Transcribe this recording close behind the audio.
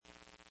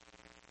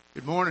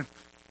Good morning.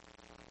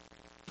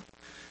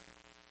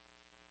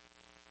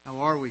 How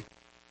are we?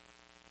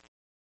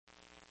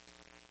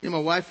 My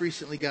wife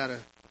recently got a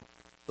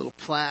little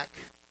plaque.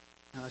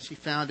 She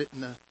found it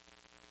in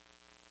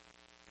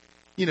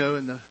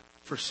the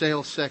for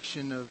sale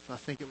section of, I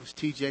think it was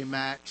TJ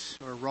Maxx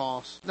or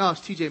Ross. No, it's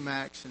TJ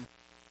Maxx,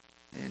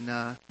 and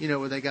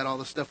where they got all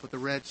the stuff with the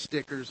red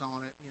stickers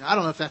on it. I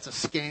don't know if that's a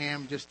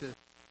scam just to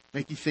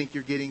make you think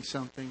you're getting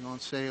something on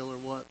sale or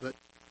what, but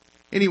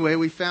anyway,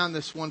 we found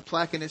this one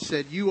plaque, and it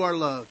said, "You are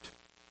loved."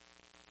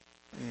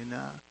 And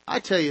I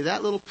tell you,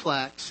 that little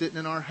plaque sitting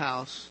in our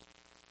house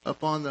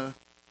up on the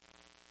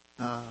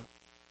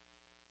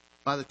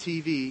by the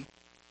TV,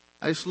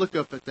 I just look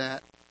up at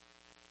that,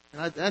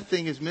 and that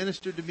thing has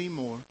ministered to me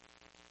more.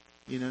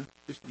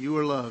 Just you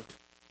are loved.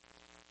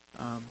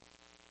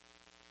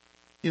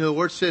 The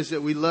Word says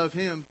that we love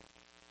Him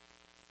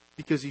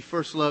because He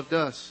first loved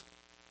us.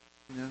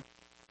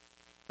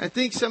 I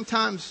think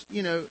sometimes,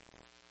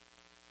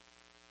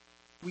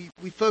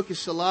 we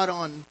focus a lot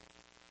on,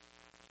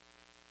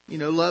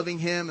 loving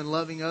Him and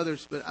loving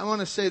others. But I want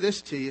to say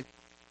this to you.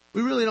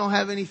 We really don't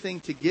have anything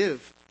to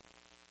give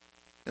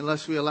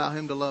unless we allow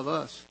Him to love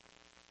us.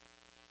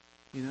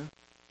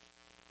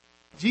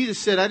 Jesus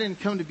said, "I didn't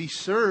come to be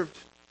served,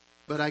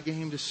 but I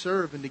came to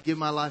serve and to give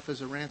my life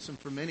as a ransom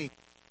for many."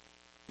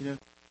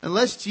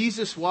 Unless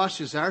Jesus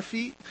washes our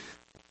feet,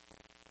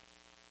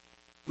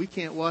 we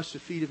can't wash the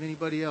feet of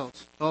anybody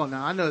else. Oh,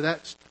 now I know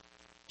that's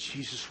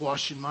Jesus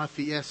washing my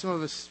feet. Yeah, some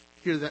of us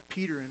hear that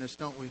Peter in us,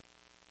 don't we?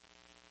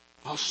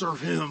 I'll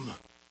serve Him.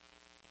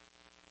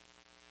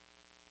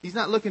 He's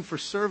not looking for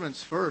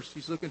servants first.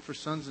 He's looking for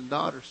sons and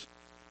daughters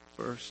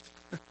first.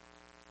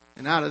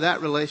 And out of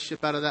that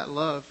relationship, out of that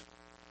love,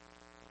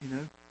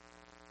 the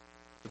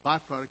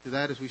byproduct of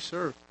that is we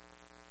serve.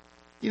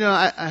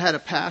 I had a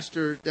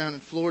pastor down in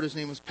Florida. His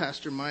name was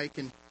Pastor Mike,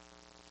 and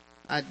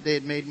they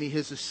had made me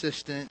his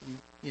assistant.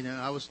 And,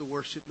 I was the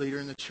worship leader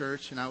in the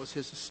church, and I was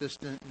his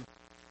assistant. And,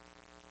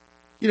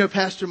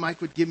 Pastor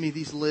Mike would give me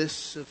these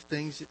lists of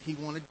things that he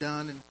wanted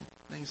done and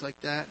things like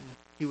that. And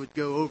he would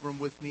go over them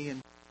with me.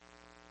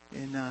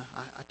 And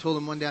I told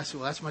him one day, I said,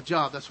 "Well, that's my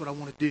job. That's what I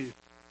want to do."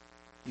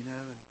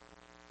 And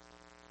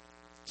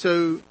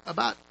so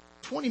about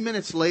 20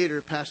 minutes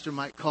later, Pastor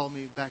Mike called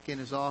me back in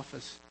his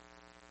office.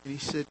 And he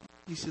said,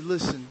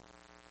 "Listen,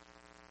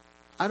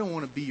 I don't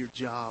want to be your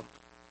job."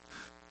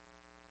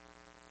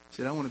 He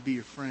said, "I want to be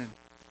your friend."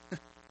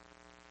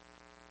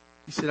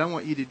 He said, "I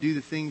want you to do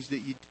the things that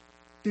you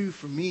do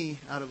for me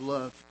out of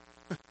love,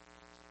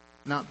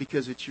 not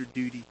because it's your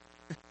duty."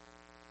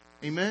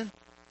 Amen?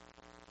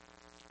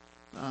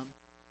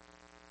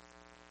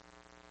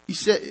 He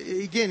said,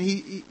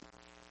 again,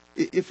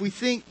 if we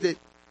think that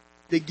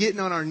getting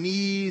on our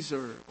knees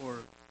or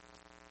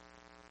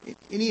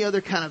any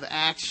other kind of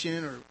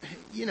action or,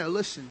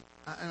 listen,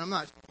 and I'm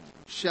not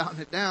shouting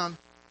it down,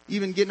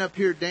 even getting up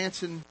here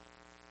dancing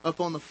up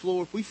on the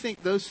floor, if we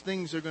think those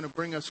things are going to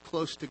bring us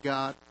close to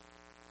God,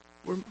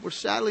 we're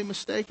sadly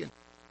mistaken.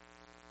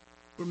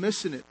 We're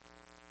missing it.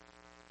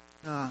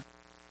 I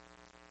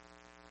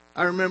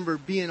remember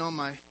being on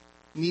my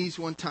knees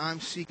one time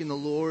seeking the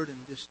Lord,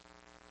 and just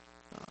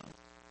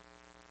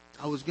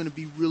I was going to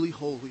be really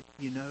holy,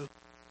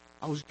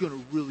 I was going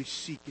to really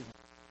seek Him.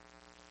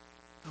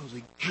 I was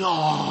like,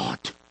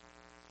 "God,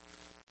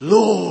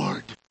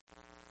 Lord."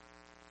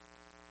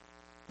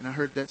 And I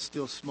heard that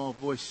still small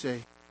voice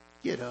say,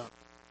 "Get up."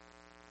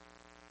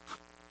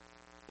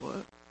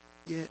 What?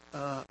 Get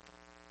up.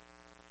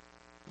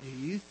 Do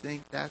you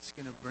think that's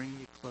going to bring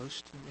you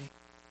close to me?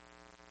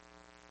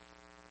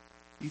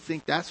 You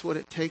think that's what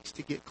it takes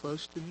to get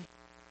close to me?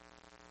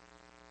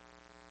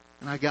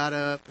 And I got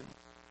up and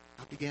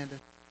I began to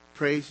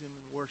praise Him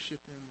and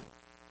worship Him and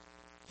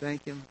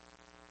thank Him.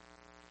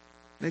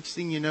 Next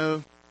thing you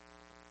know,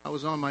 I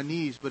was on my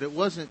knees, but it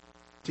wasn't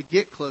to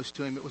get close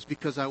to Him. It was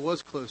because I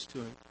was close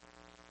to Him.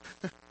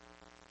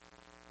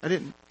 I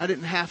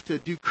didn't have to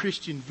do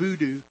Christian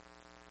voodoo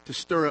to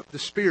stir up the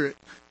Spirit.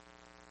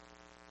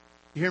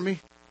 You hear me?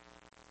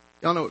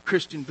 Y'all know what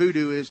Christian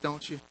voodoo is,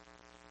 don't you?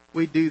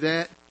 We do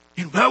that.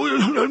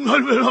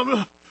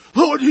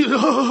 Lord,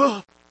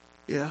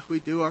 yeah, we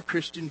do our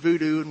Christian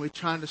voodoo, and we're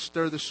trying to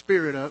stir the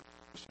Spirit up.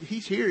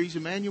 He's here. He's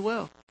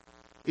Emmanuel.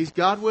 He's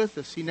God with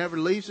us. He never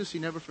leaves us. He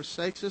never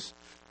forsakes us.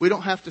 We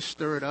don't have to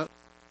stir it up.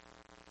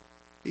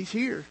 He's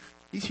here.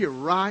 He's here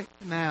right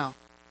now.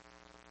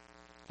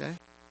 Okay?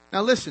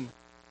 Now listen,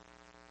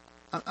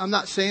 I'm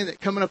not saying that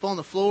coming up on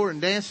the floor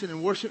and dancing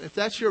and worshiping, if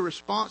that's your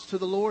response to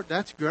the Lord,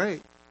 that's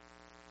great.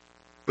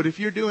 But if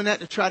you're doing that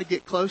to try to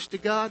get close to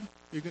God,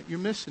 you're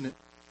missing it.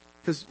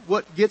 Because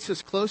what gets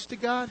us close to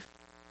God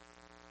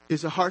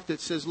is a heart that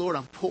says, "Lord,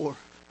 I'm poor.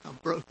 I'm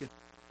broken.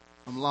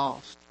 I'm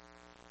lost.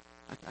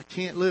 I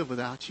can't live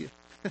without you.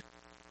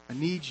 I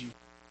need you."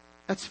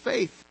 That's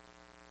faith.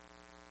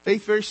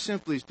 Faith, very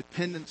simply, is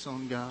dependence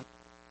on God.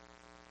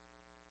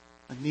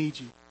 I need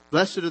you.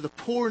 Blessed are the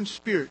poor in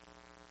spirit,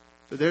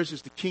 for theirs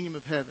is the kingdom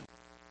of heaven.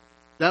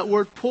 That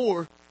word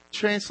 "poor"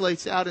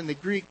 translates out in the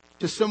Greek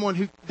to someone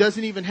who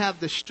doesn't even have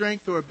the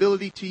strength or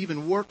ability to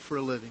even work for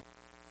a living.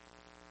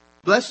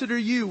 Blessed are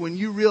you when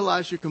you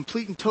realize your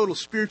complete and total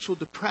spiritual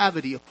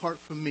depravity apart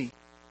from me.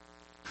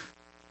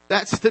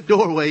 That's the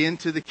doorway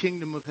into the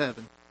kingdom of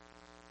heaven.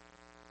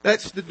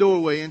 That's the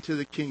doorway into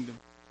the kingdom.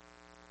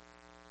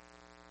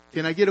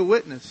 Can I get a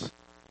witness?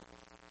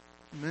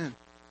 Amen.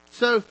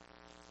 So,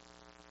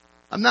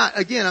 I'm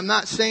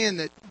not saying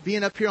that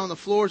being up here on the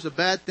floor is a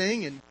bad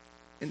thing.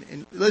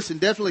 And listen,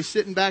 definitely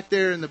sitting back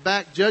there in the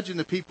back judging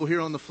the people here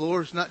on the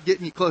floor is not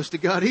getting you close to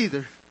God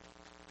either.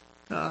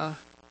 But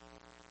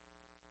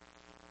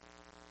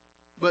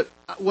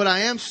what I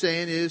am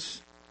saying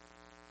is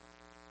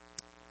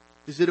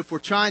that if we're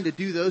trying to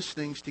do those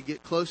things to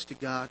get close to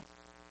God,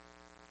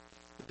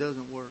 it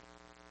doesn't work.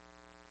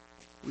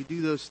 We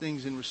do those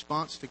things in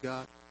response to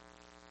God.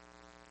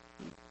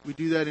 We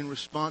do that in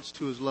response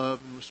to His love,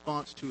 in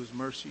response to His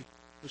mercy,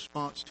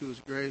 response to His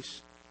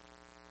grace.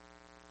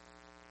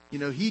 You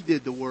know, He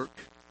did the work.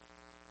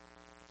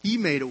 He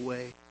made a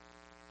way.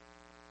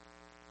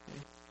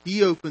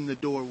 He opened the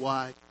door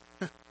wide.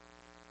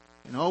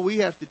 And all we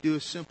have to do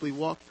is simply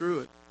walk through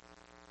it.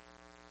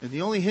 And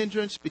the only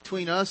hindrance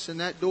between us and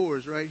that door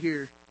is right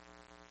here.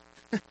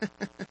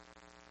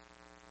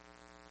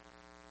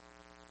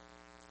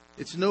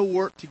 It's no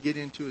work to get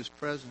into His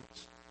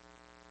presence.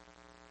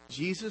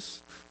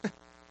 Jesus.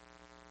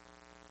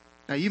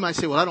 Now you might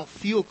say, well, I don't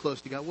feel close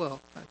to God. Well,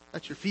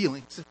 that's your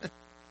feelings.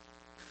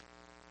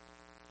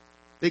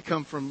 They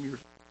come from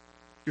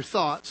your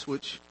thoughts,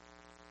 which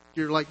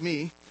you're like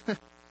me.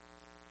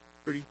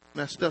 Pretty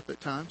messed up at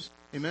times.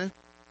 Amen?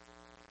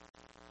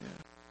 Yeah.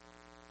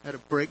 Had a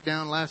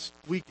breakdown last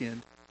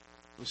weekend.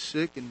 Was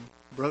sick and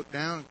broke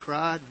down and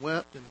cried and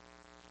wept and,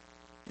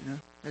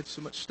 had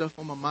so much stuff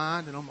on my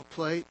mind and on my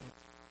plate. And,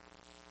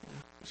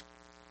 just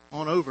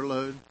on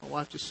overload. My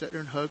wife just sat there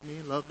and hugged me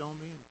and loved on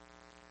me and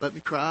let me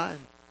cry.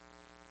 And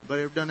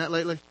anybody ever done that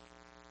lately?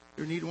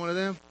 You ever need one of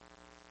them?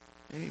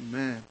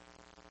 Amen.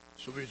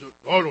 Somebody said,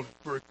 I don't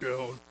break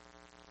down.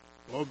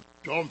 I'm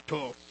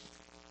tough.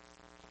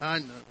 I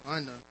know.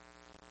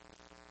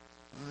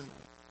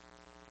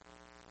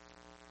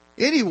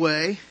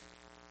 Anyway,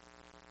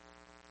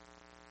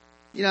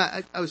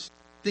 I was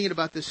thinking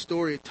about this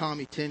story of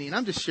Tommy Tenney, and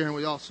I'm just sharing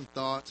with y'all some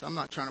thoughts. I'm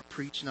not trying to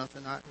preach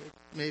nothing.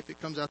 Maybe if it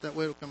comes out that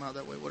way, it'll come out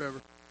that way, whatever.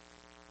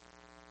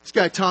 This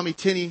guy, Tommy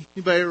Tenney,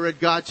 anybody ever read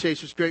God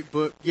Chasers? Great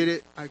book. Get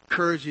it? I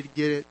encourage you to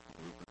get it.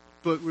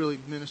 The book really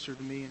ministered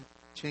to me and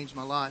changed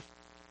my life.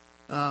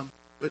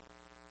 But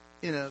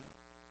in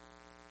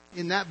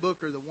that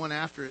book or the one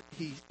after it,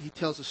 he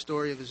tells a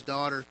story of his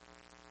daughter.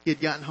 He had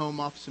gotten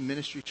home off some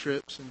ministry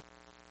trips, and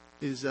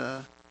his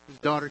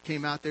daughter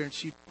came out there, and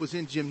she was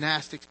in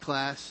gymnastics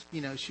class.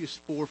 She was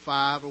 4 or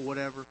 5 or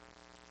whatever,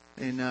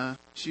 and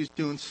she was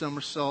doing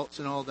somersaults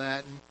and all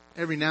that. And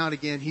every now and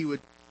again, he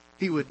would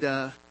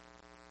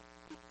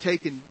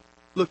take and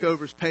look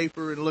over his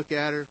paper and look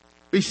at her.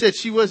 But he said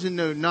she wasn't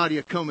no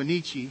Nadia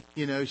Comaneci.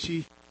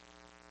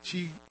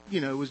 She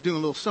was doing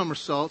little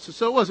somersaults, and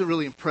so it wasn't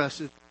really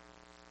impressive.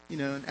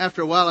 And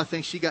after a while, I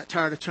think she got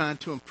tired of trying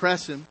to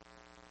impress him,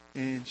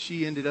 and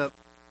she ended up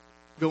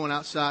going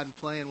outside and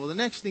playing. Well, the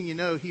next thing you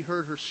know, he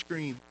heard her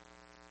scream.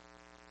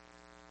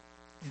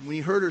 And when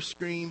he heard her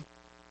scream,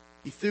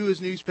 he threw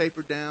his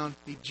newspaper down,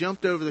 he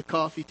jumped over the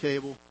coffee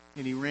table,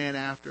 and he ran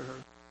after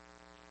her.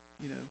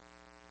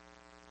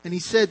 And he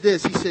said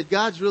this, he said,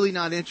 God's really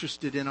not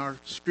interested in our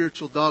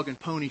spiritual dog and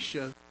pony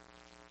show.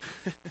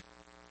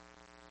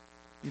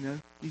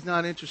 He's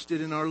not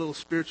interested in our little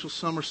spiritual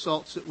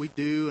somersaults that we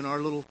do and our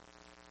little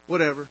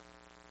whatever.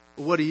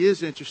 But what He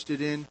is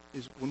interested in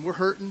is when we're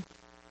hurting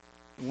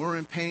and we're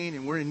in pain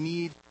and we're in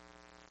need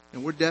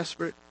and we're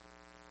desperate,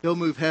 He'll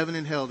move heaven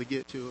and hell to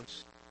get to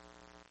us.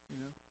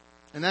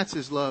 And that's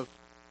His love.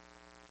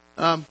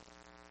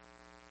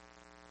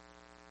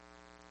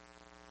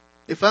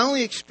 If I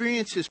only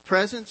experience His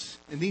presence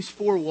in these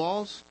 4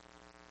 walls,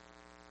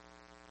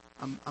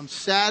 I'm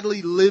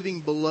sadly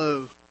living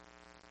below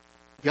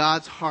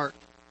God's heart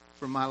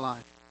for my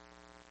life.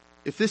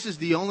 If this is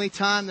the only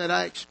time that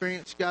I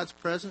experience God's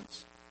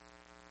presence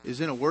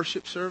is in a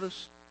worship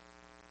service,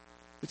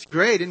 it's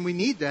great, and we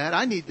need that.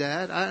 I need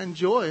that. I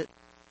enjoy it.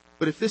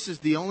 But if this is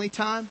the only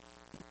time,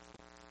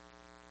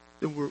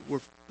 then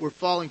we're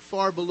falling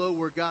far below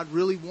where God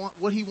really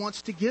what He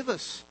wants to give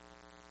us.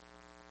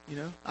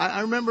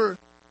 I remember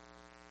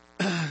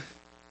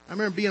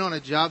being on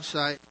a job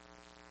site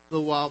a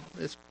little while.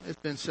 It's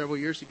been several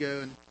years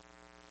ago,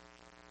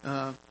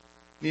 and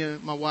me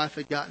and my wife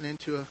had gotten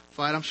into a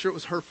fight. I'm sure it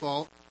was her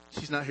fault.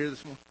 She's not here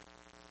this morning.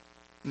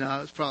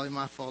 No, it's probably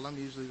my fault. I'm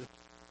usually the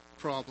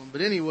problem.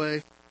 But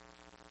anyway,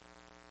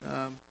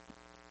 I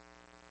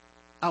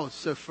was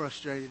so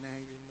frustrated and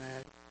angry and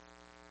mad.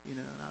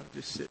 And I was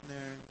just sitting there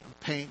and I'm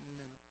painting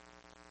and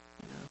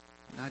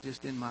I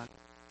just in my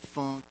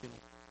funk, and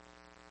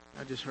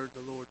I just heard the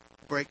Lord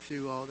break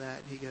through all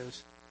that. And He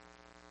goes,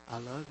 I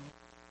love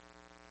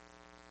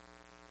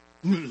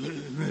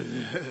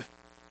you.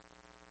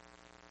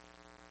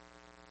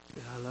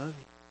 I love you.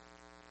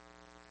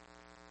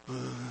 I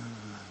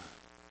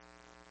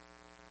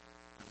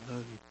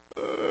love you.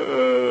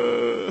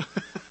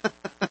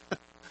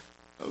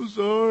 I'm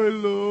sorry,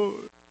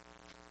 Lord.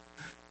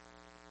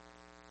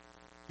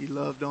 He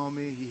loved on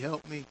me. He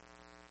helped me.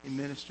 He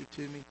ministered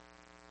to me.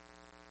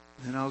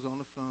 And I was on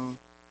the phone.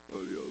 Oh,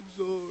 I'm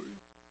sorry.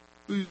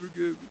 Please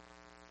forgive me.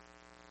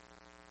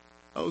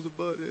 I was a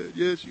butthead.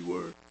 Yes, you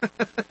were.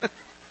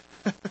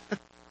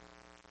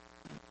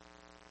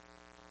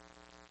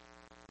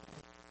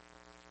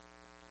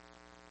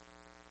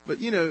 But,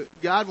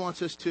 God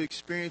wants us to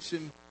experience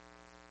Him.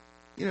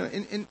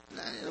 And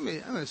I'm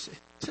going to say,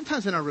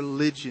 sometimes in our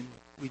religion,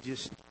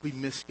 we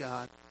miss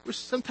God.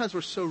 Sometimes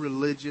we're so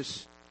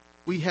religious.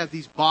 We have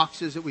these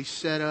boxes that we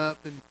set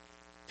up and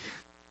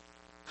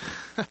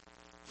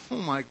oh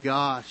my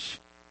gosh.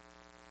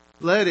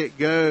 Let it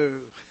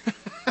go.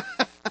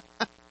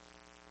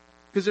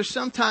 Because there's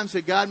sometimes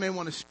that God may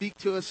want to speak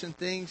to us in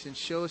things and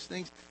show us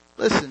things.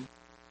 Listen,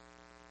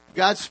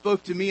 God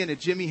spoke to me in a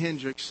Jimi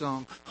Hendrix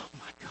song. Oh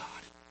my God.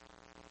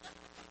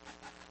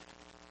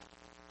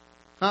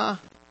 Huh?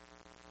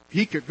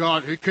 He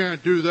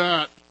can't do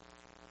that.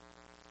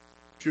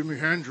 Jimi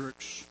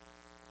Hendrix.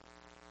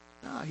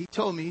 No, he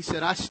told me, he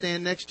said, I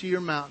stand next to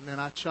your mountain and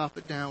I chop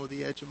it down with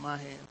the edge of my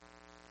hand.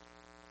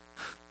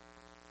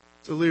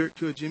 It's a lyric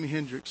to a Jimi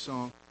Hendrix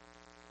song.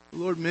 The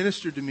Lord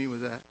ministered to me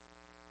with that.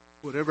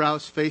 Whatever I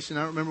was facing,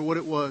 I don't remember what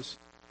it was.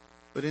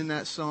 But in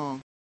that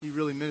song, He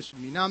really ministered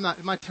to me. Now,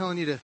 am I telling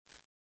you to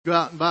go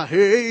out and buy,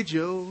 hey,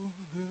 Joe?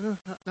 No,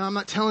 I'm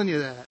not telling you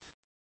that.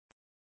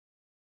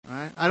 All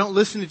right? I don't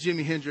listen to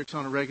Jimi Hendrix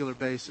on a regular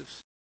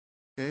basis.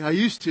 Okay? I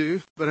used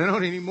to, but I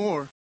don't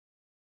anymore.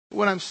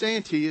 What I'm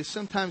saying to you is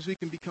sometimes we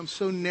can become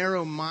so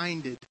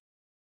narrow-minded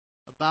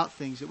about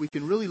things that we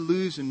can really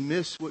lose and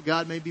miss what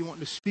God may be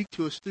wanting to speak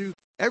to us through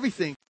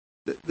everything.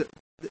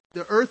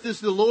 The earth is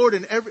the Lord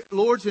and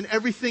Lord's and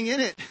everything in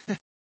it.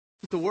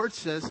 The Word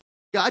says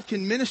God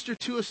can minister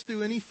to us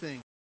through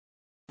anything.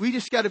 We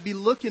just got to be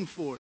looking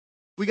for it.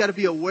 We got to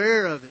be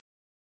aware of it.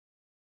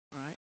 All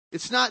right?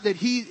 It's not that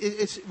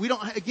we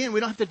don't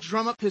have to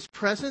drum up His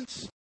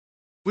presence.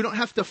 We don't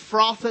have to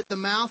froth at the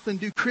mouth and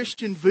do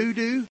Christian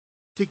voodoo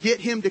to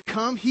get Him to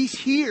come. He's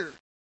here.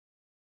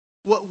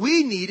 What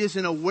we need is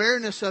an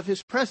awareness of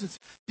His presence.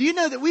 Do you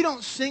know that we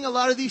don't sing a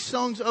lot of these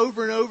songs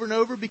over and over and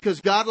over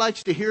because God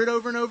likes to hear it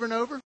over and over and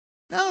over?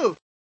 No.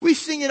 We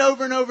sing it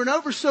over and over and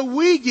over so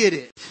we get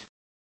it.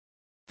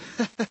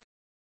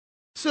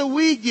 So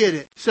we get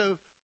it. So,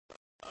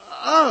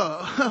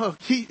 how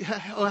He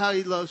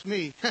loves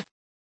me.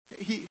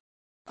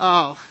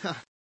 Yeah,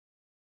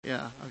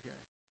 okay.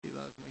 He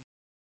loves me.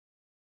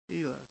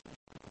 He loves me.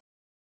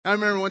 I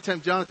remember one time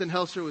Jonathan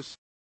Helser was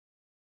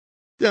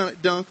down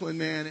at Dunklin,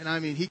 man,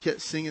 and he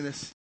kept singing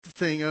this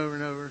thing over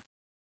and over.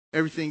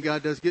 Everything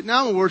God does good.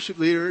 Now I'm a worship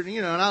leader,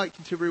 and I like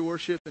contemporary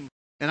worship, and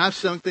I've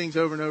sung things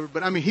over and over,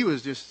 but he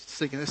was just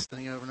singing this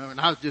thing over and over, and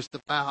I was just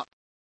about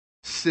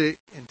sick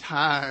and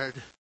tired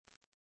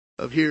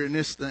of hearing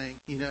this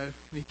thing, And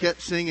he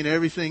kept singing,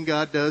 everything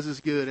God does is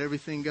good,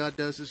 everything God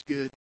does is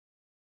good.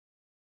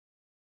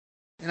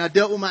 And I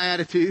dealt with my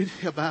attitude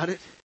about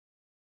it,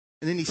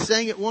 and then he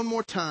sang it one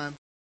more time,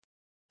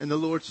 and the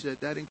Lord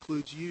said, that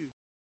includes you.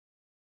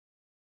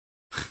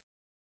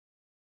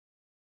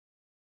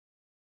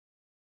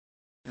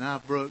 And I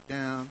broke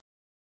down.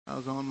 I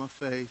was on my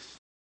face.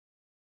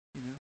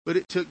 But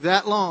it took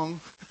that long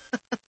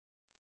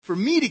for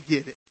me to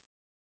get it.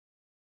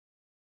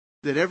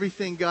 That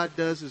everything God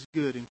does is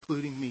good,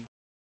 including me.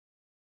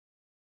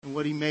 And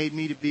what He made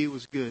me to be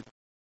was good.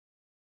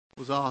 It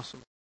was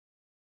awesome.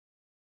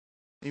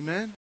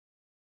 Amen?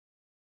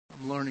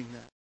 I'm learning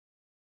that.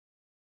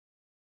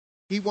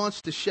 He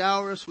wants to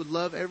shower us with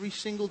love every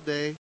single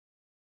day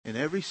in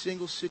every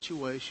single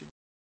situation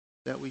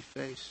that we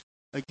face.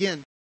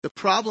 Again, the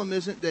problem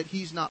isn't that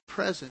He's not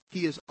present.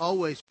 He is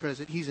always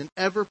present. He's an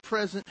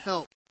ever-present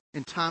help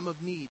in time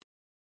of need.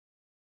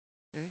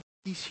 Okay?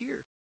 He's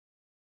here.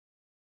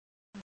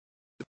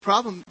 The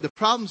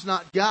problem's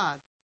not God.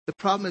 The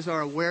problem is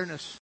our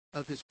awareness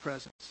of His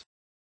presence.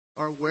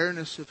 Our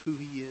awareness of who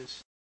He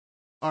is.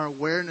 Our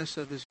awareness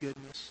of His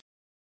goodness.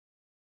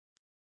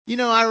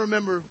 I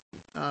remember,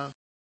 and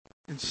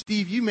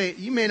Steve, you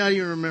may not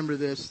even remember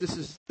this.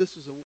 This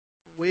is a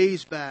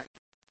ways back.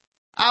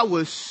 I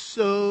was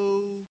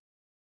so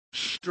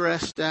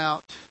stressed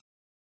out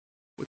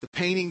with the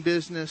painting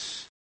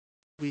business.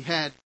 We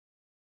had,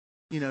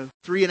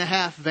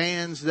 3.5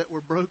 vans that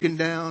were broken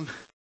down.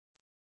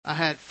 I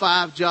had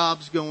 5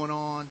 jobs going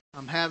on.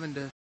 I'm having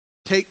to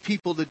take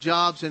people to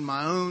jobs in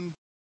my own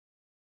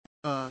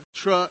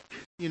truck,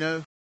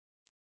 and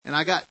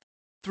I got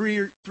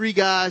three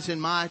guys in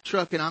my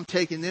truck, and I'm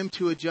taking them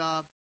to a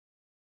job,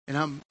 and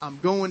I'm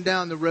going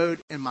down the road,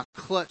 and my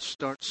clutch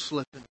starts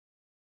slipping.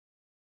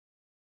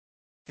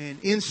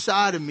 And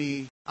inside of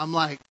me, I'm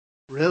like,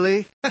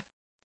 really?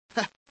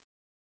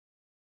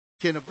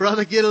 Can a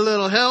brother get a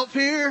little help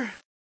here?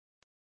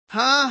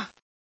 Huh?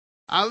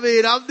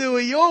 I'm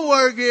doing your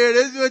work here.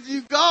 This is what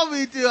you called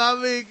me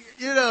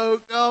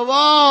to. Come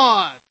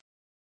on.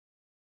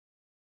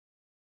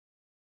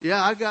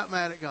 Yeah, I got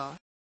mad at God.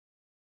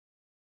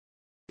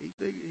 He's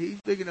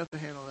big enough to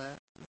handle that.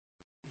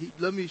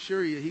 Let me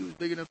assure you, he was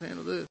big enough to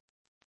handle this.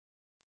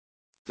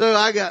 So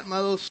I got my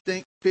little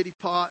stink pity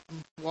pot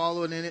and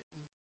wallowing in it.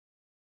 And,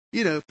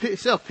 you know,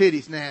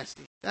 self-pity's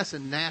nasty. That's a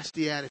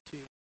nasty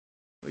attitude.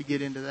 We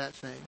get into that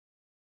thing.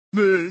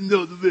 Man,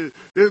 no,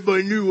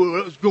 everybody knew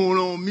what was going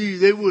on with me.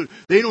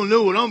 They don't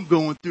know what I'm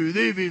going through.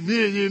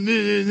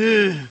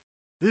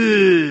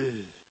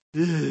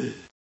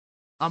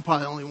 I'm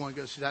probably the only one who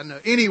goes through that. I know.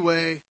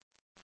 Anyway,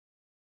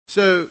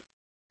 so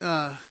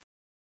I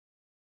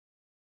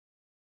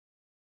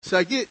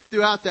get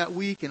throughout that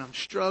week and I'm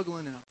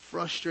struggling and I'm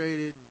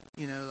frustrated.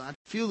 You know, I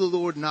feel the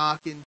Lord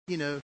knocking. You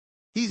know,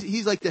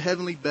 He's like the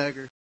heavenly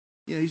beggar.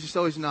 You know, He's just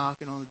always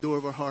knocking on the door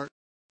of our heart.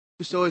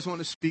 Just always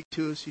wanting to speak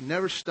to us. He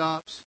never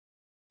stops.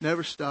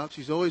 Never stops.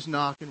 He's always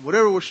knocking.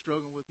 Whatever we're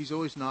struggling with, He's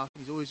always knocking.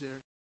 He's always there.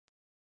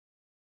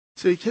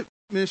 So He kept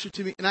ministering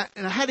to me. And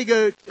I had to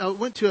go. I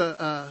went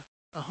to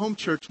a home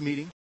church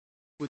meeting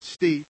with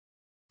Steve.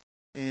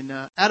 And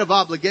out of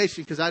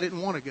obligation, because I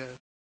didn't want to go.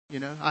 You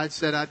know, I had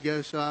said I'd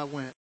go, so I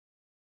went.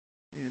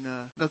 And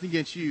nothing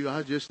against you.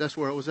 That's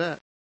where I was at.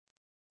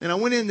 And I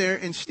went in there,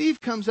 and Steve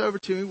comes over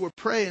to me. We're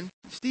praying.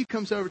 Steve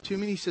comes over to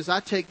me, and he says,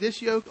 I take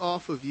this yoke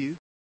off of you,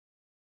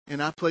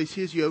 and I place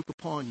his yoke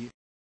upon you.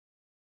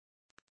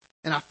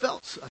 And I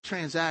felt a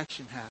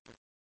transaction happen.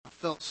 I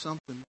felt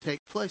something take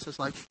place. I was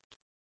like,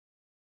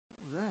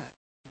 what was that?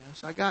 You know,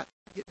 so I get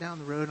down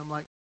the road, and I'm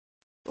like,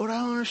 Lord, I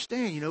don't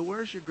understand. You know,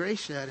 where's your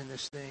grace at in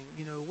this thing?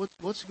 You know,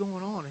 what's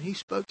going on? And he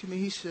spoke to me.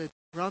 He said,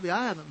 Robbie,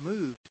 I haven't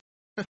moved.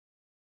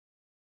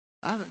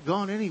 I haven't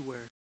gone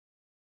anywhere.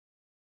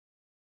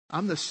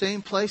 I'm the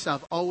same place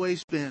I've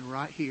always been,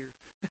 right here.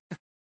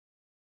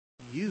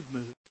 You've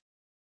moved.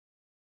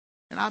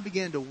 And I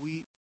began to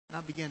weep, and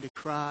I began to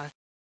cry,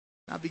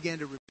 and I began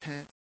to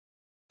repent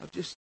of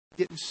just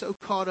getting so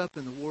caught up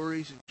in the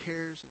worries and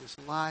cares of this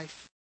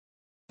life,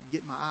 and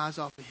getting my eyes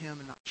off of Him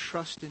and not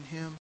trusting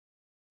Him,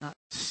 not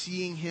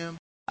seeing Him.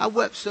 I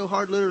wept so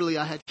hard, literally,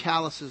 I had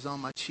calluses on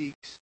my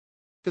cheeks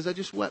because I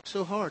just wept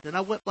so hard. And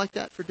I wept like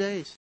that for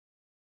days.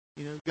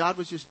 You know, God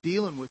was just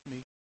dealing with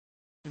me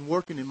and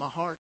working in my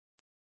heart.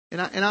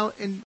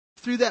 And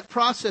through that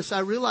process, I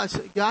realized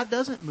that God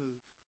doesn't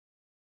move.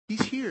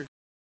 He's here.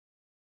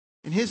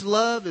 And His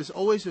love is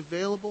always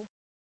available.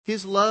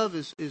 His love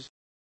is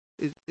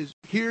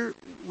here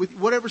with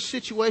whatever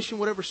situation,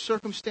 whatever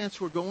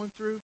circumstance we're going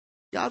through.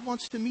 God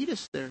wants to meet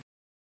us there.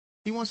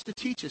 He wants to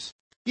teach us.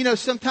 You know,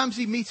 sometimes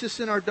He meets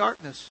us in our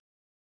darkness.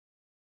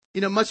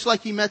 You know, much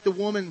like He met the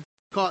woman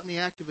caught in the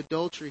act of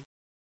adultery.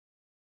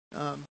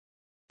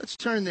 Let's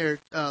turn there.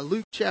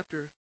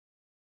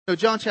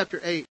 John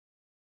chapter 8.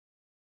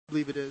 I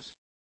believe it is.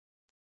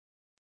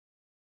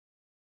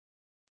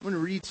 I'm going to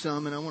read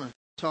some, and I want to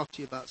talk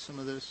to you about some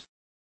of this.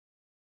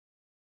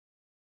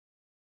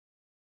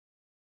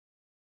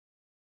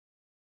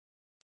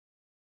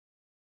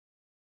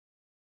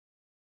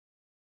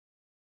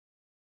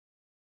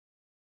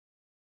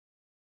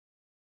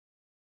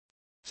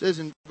 It says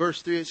in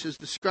verse 3, it says,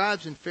 the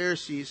scribes and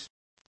Pharisees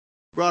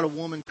brought a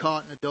woman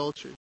caught in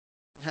adultery.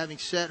 And having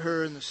set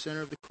her in the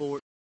center of the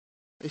court,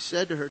 they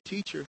said to her,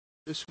 Teacher,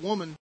 this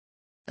woman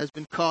has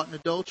been caught in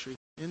adultery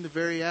in the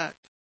very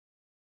act.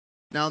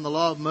 Now in the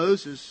law of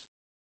Moses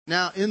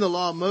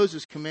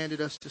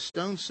commanded us to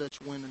stone such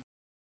women.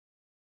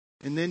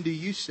 And then do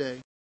you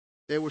say?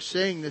 They were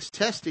saying this,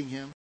 testing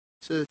Him,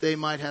 so that they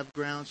might have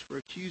grounds for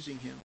accusing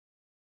Him.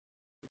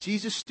 But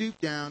Jesus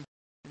stooped down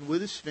and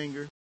with His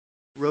finger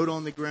wrote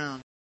on the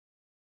ground.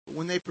 But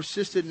when they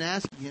persisted in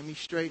asking Him, He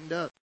straightened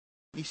up.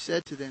 And He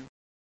said to them,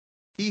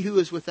 He who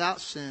is without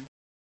sin,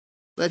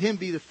 let him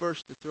be the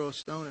first to throw a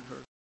stone at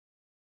her.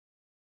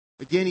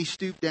 Again He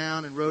stooped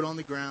down and wrote on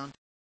the ground.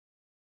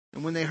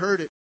 And when they heard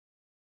it,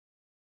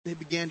 they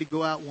began to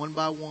go out one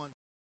by one,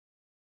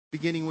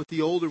 beginning with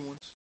the older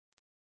ones.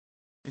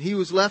 And He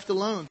was left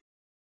alone,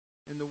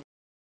 and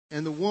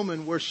the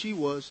woman where she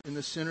was in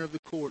the center of the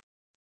court.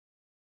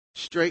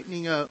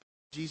 Straightening up,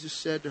 Jesus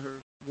said to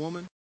her,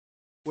 Woman,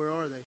 where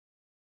are they?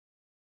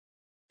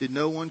 Did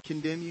no one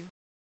condemn you?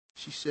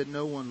 She said,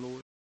 No one,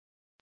 Lord.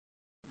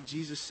 And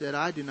Jesus said,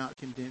 I do not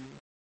condemn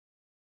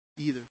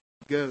you either.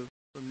 Go,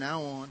 from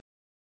now on,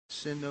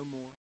 sin no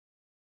more.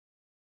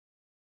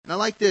 And I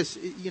like this,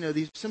 you know,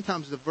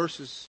 sometimes the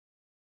verses,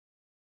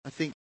 I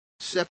think,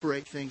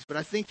 separate things. But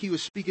I think He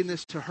was speaking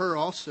this to her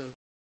also.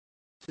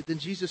 So then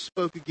Jesus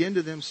spoke again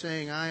to them,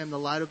 saying, I am the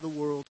light of the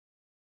world.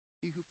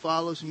 He who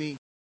follows me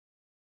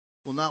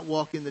will not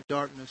walk in the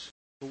darkness,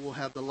 but will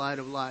have the light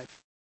of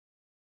life.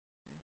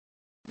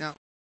 Now,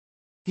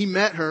 He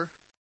met her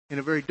in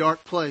a very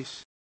dark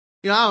place.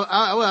 You know,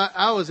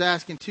 I was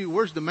asking too,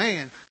 where's the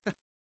man?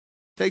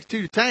 Takes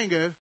two to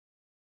tango.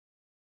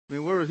 I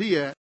mean, where was he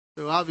at?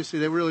 So obviously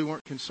they really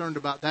weren't concerned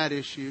about that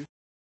issue.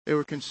 They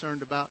were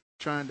concerned about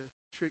trying to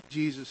trick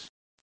Jesus.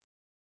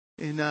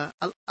 And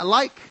I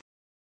like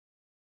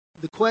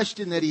the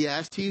question that He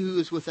asked, He who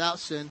is without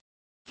sin,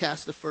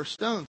 cast the first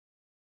stone.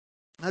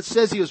 That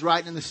says He was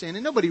writing in the sand,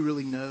 and nobody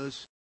really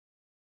knows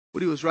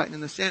what he was writing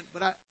in the sand.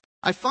 But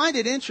I find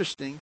it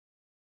interesting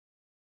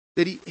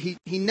that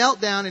he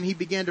knelt down and he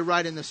began to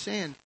write in the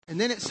sand. And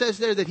then it says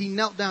there that he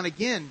knelt down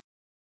again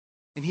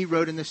and he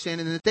wrote in the sand,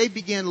 and that they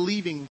began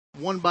leaving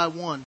one by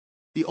one,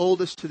 the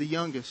oldest to the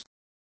youngest.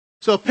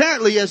 So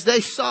apparently, as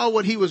they saw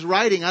what he was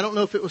writing, I don't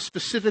know if it was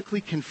specifically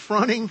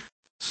confronting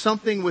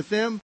something with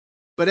them,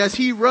 but as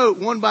he wrote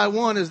one by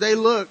one, as they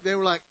looked, they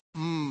were like,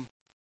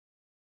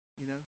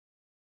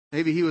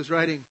 maybe he was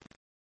writing,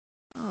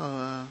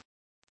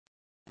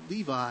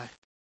 Levi,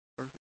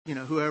 or,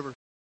 whoever.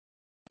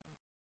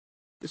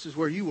 This is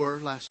where you were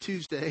last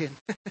Tuesday. And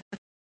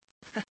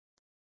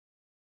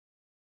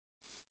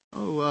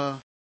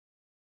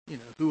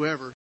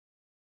whoever.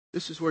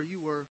 This is where you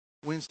were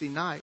Wednesday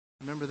night.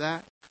 Remember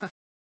that?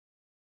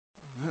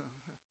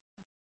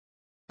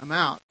 I'm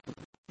out.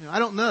 I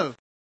don't know.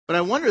 But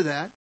I wonder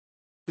that,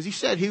 because he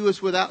said he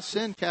was without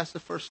sin cast the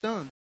first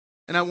stone.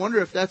 And I wonder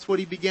if that's what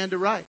he began to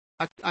write.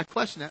 I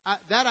question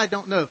that. That I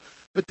don't know.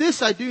 But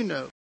this I do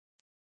know.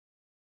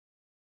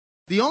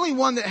 The only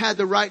one that had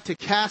the right to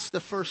cast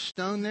the first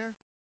stone there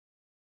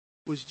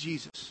was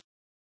Jesus.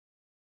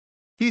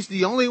 He's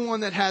the only one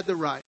that had the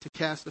right to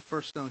cast the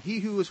first stone. He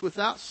who was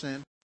without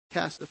sin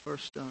cast the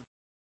first stone.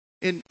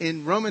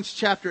 In Romans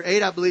chapter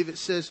 8, I believe it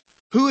says,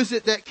 who is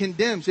it that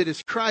condemns? It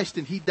is Christ,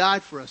 and he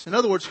died for us. In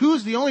other words, who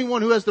is the only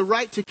one who has the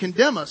right to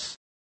condemn us?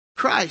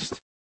 Christ,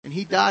 and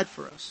he died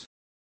for us.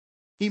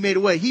 He made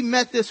a way. He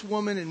met this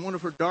woman in one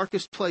of her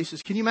darkest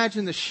places. Can you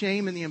imagine the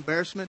shame and the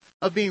embarrassment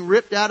of being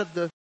ripped out of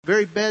the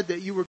very bed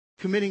that you were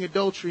committing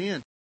adultery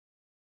in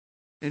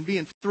and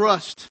being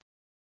thrust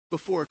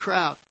before a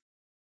crowd?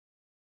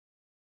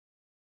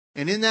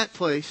 And in that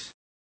place,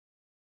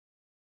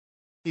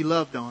 he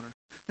loved on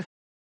her.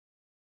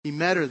 He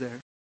met her there.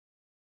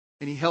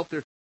 And he helped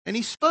her. And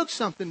he spoke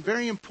something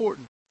very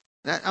important.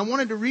 I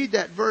wanted to read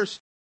that verse.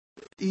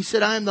 He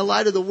said, I am the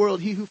light of the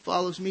world. He who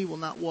follows me will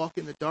not walk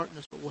in the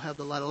darkness, but will have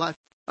the light of life.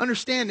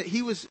 Understand that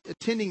he was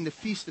attending the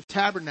Feast of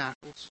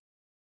Tabernacles.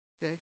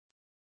 Okay?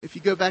 If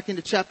you go back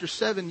into chapter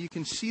 7, you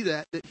can see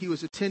that he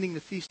was attending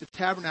the Feast of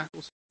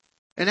Tabernacles.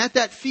 And at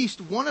that feast,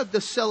 one of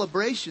the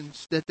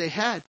celebrations that they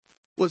had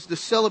was the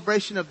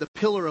celebration of the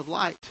pillar of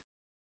light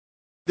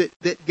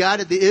that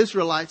guided the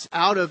Israelites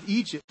out of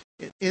Egypt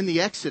in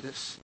the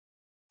Exodus.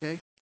 Okay?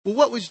 Well,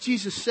 what was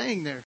Jesus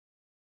saying there?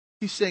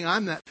 He's saying,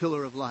 I'm that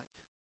pillar of light.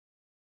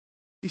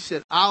 He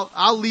said,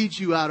 I'll lead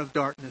you out of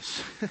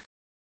darkness.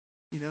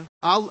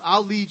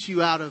 I'll lead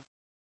you out of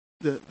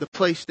the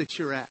place that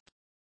you're at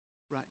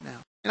right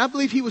now. And I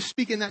believe he was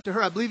speaking that to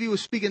her. I believe he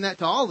was speaking that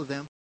to all of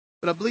them.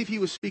 But I believe he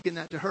was speaking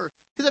that to her.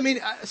 Because,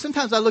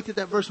 sometimes I looked at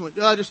that verse and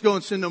went, just go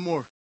and sin no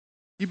more.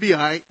 You be all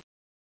right.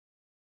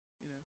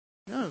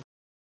 No.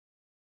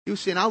 He was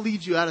saying, I'll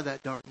lead you out of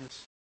that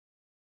darkness.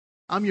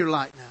 I'm your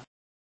light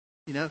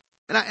now.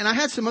 And I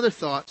had some other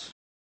thoughts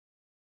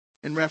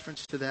in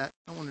reference to that.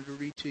 I wanted to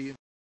read to you.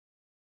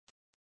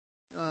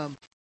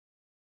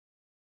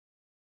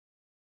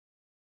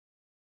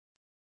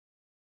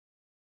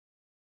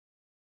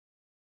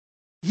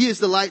 He is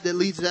the light that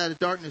leads out of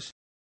darkness.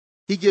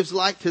 He gives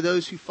light to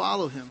those who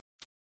follow him.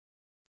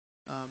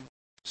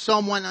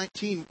 Psalm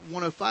 119,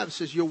 105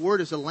 says, your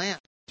word is a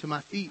lamp to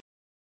my feet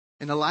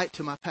and a light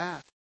to my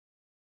path.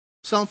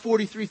 Psalm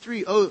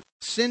 43:3, oh,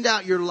 send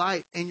out your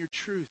light and your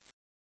truth.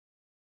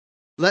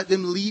 Let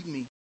them lead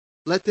me.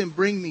 Let them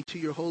bring me to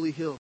your holy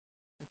hill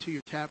and to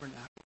your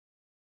tabernacle.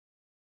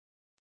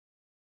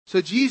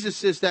 So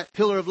Jesus is that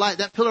pillar of light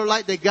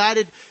that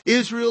guided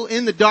Israel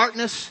in the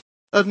darkness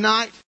of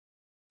night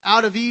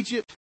out of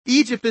Egypt.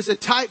 Egypt is a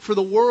type for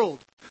the world.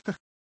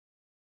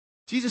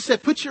 Jesus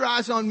said, put your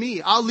eyes on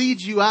me. I'll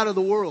lead you out of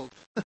the world.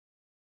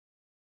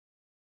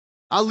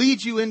 I'll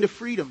lead you into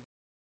freedom.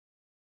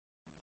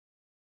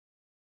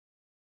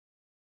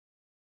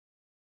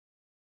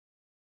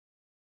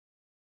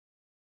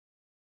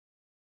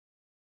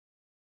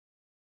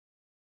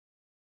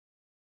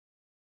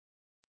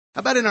 How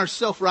about in our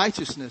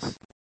self-righteousness?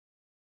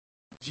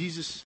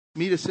 Jesus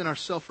meet us in our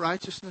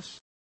self-righteousness?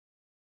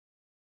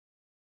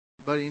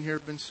 Anybody in here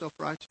been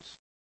self-righteous?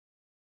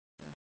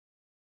 Yeah.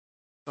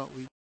 Thought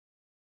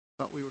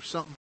we were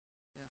something.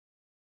 Yeah.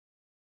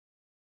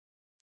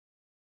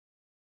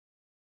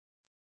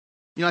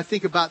 I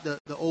think about the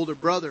older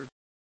brother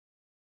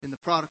and the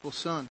prodigal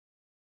son.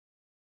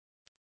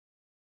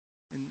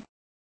 And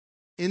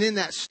in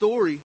that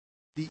story,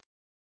 the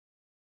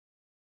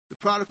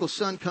prodigal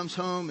son comes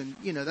home, and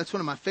that's one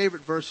of my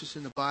favorite verses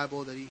in the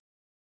Bible, that he,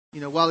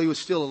 while he was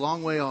still a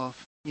long way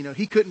off,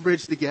 he couldn't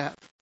bridge the gap,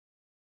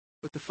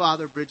 but the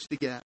father bridged the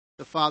gap.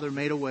 The father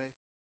made a way.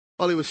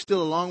 While he was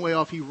still a long way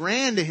off, he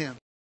ran to him.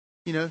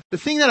 The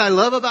thing that I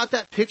love about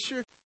that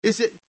picture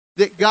is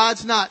that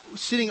God's not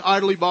sitting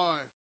idly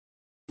by.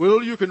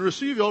 Well, you can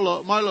receive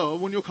my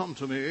love when you come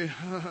to me.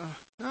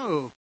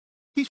 No,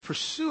 he's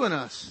pursuing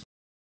us.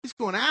 He's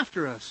going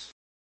after us.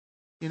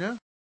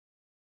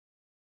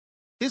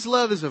 His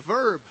love is a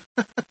verb.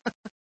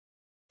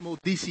 Some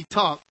old DC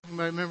talk.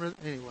 Anybody remember?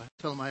 Anyway,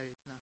 tell my age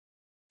now.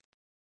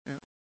 Yeah,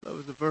 love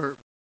is a verb.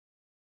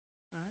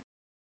 All right.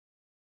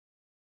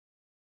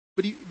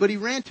 but he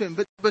ran to him.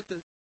 But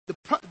the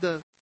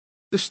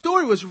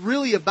story was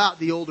really about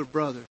the older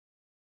brother.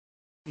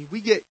 I mean,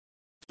 we get,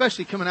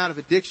 especially coming out of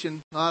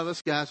addiction, a lot of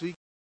us guys,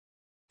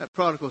 that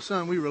prodigal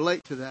son, we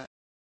relate to that.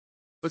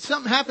 But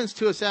something happens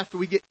to us after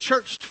we get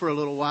churched for a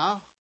little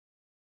while.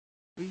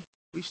 We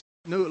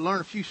learn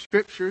a few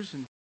scriptures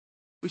and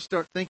we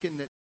start thinking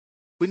that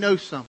we know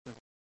something.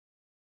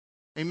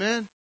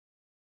 Amen?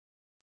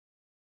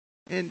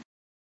 And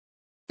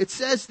it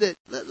says that,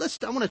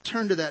 I want to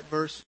turn to that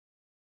verse.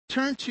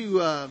 Turn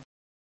to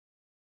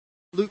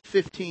Luke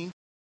 15.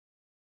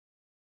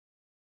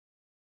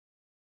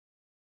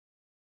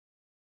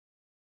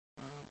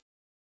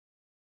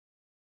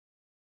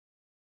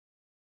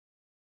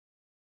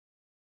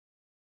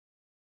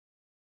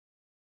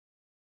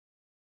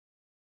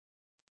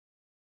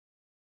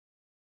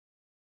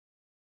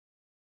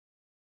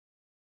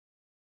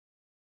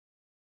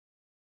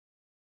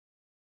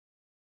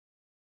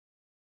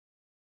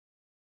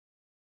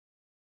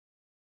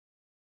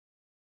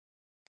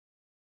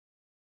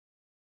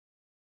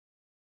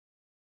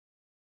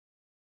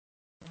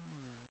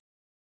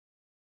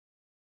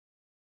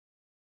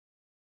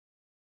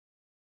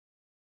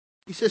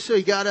 He says, so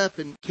he got up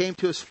and came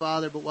to his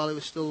father, but while he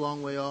was still a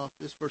long way off,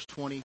 this verse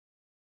 20,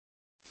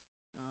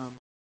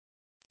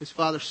 his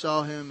father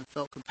saw him and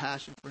felt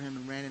compassion for him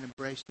and ran and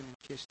embraced him and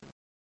kissed him.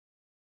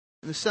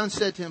 And the son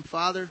said to him,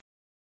 Father,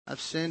 I've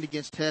sinned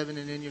against heaven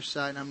and in your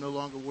sight, and I'm no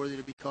longer worthy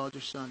to be called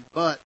your son.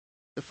 But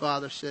the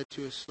father said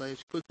to his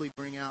slaves, quickly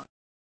bring out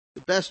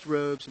the best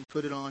robes and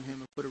put it on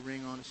him, and put a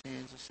ring on his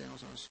hands and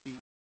sandals on his feet.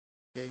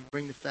 Okay,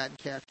 bring the fattened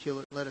calf, kill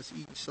it, let us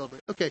eat and celebrate.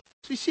 Okay,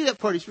 so you see that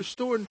part. He's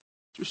restoring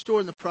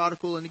the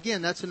prodigal. And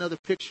again, that's another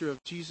picture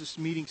of Jesus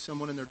meeting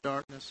someone in their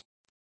darkness.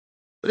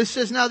 But it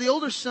says, now the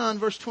older son,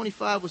 verse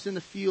 25, was in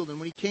the field. And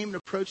when he came and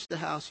approached the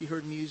house, he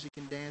heard music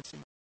and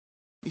dancing.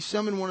 He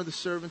summoned one of the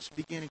servants and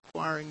began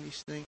inquiring what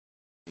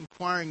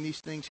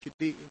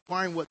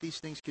these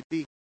things could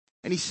be.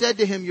 And he said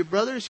to him, your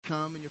brother has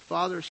come, and your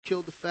father has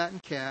killed the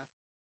fattened calf,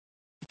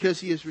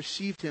 because he has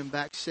received him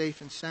back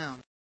safe and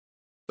sound.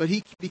 But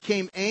he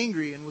became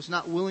angry and was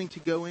not willing to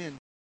go in.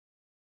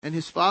 And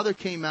his father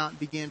came out and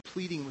began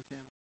pleading with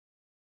him.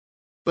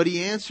 But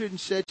he answered and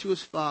said to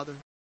his father,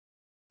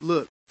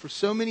 look, for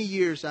so many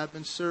years I've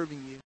been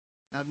serving you,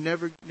 and I've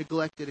never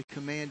neglected a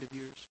command of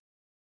yours.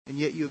 And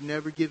yet you have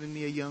never given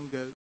me a young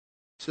goat,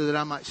 so that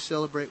I might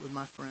celebrate with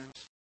my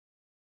friends.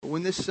 But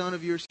when this son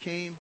of yours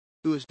came,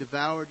 who has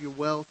devoured your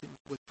wealth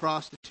with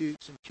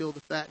prostitutes and killed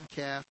the fattened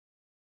calf,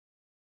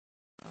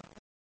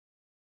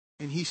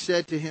 and he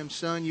said to him,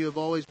 son, you have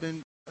always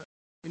been,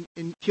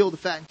 and killed the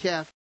fattened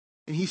calf.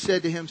 And he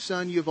said to him,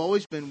 son, you have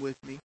always been with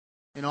me,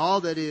 and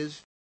all that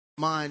is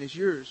mine is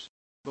yours.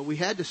 But we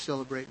had to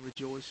celebrate and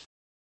rejoice.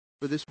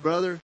 For this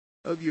brother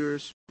of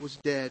yours was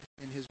dead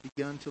and has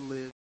begun to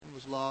live, and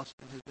was lost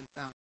and has been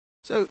found.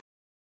 So,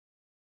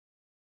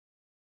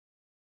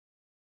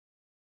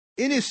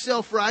 in his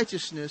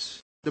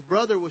self-righteousness, the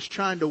brother was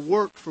trying to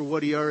work for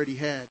what he already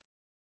had.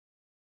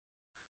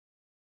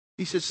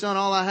 He said, son,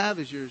 all I have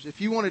is yours. If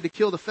you wanted to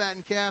kill the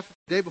fattened calf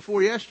the day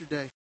before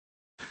yesterday,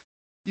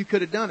 you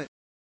could have done it.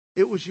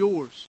 It was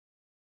yours,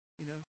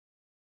 you know.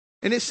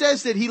 And it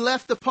says that he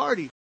left the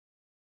party.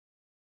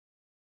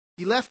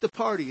 He left the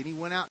party and he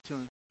went out to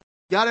him.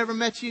 God ever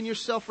met you in your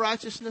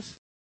self-righteousness?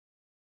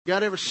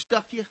 God ever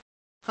stuck you?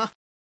 Huh?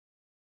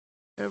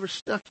 Ever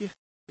stuck you?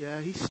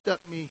 Yeah, he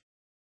stuck me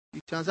a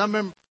few times. I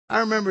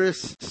remember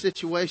this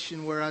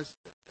situation where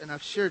and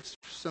I've shared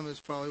some of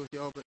this probably with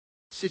y'all, but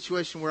a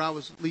situation where I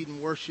was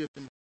leading worship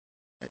and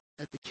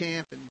at the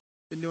camp and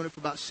been doing it for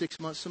about 6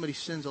 months. Somebody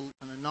sends an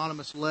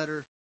anonymous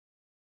letter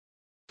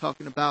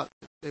talking about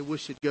they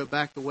wish it'd go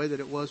back the way that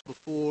it was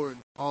before and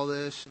all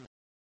this.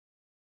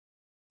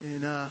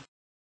 And of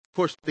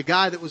course, the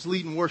guy that was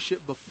leading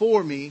worship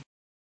before me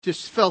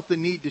just felt the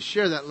need to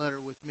share that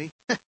letter with me.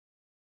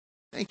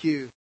 Thank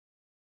you.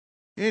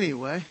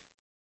 Anyway.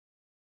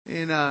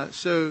 And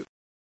so, of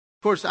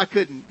course, I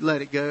couldn't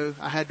let it go.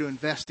 I had to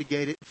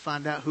investigate it and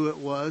find out who it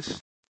was.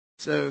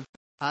 So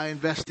I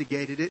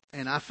investigated it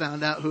and I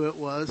found out who it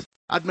was.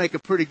 I'd make a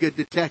pretty good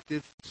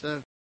detective.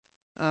 So,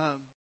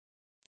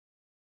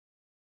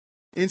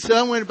 and so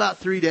I went about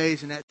 3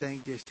 days, and that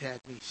thing just had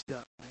me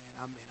stuck, man.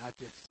 I mean, I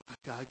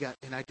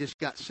just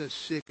got so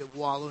sick of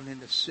wallowing in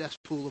the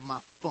cesspool of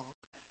my funk.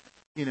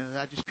 You know,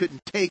 I just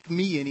couldn't take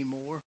me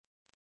anymore.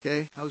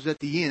 Okay, I was at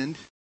the end,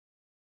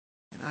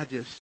 and I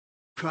just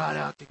cried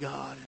out to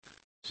God and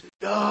said,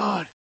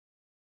 God,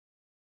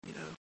 you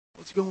know,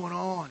 what's going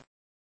on?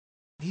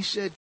 And he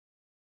said,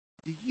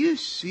 do you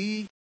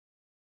see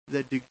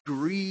the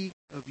degree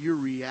of your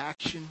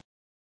reaction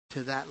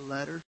to that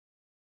letter?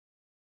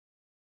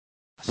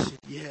 I said,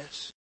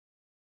 yes.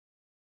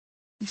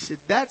 He said,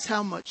 that's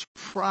how much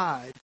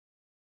pride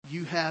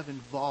you have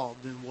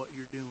involved in what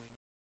you're doing.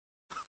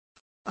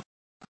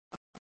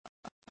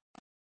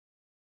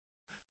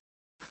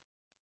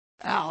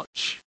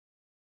 Ouch.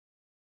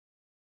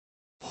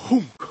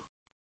 I'm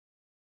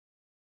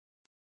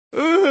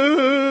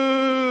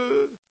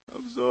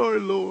sorry,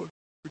 Lord.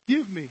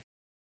 Forgive me.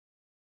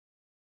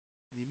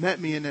 And He met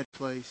me in that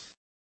place.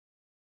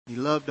 He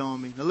loved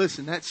on me. Now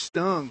listen, that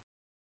stung.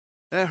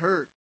 That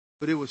hurt.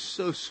 But it was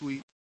so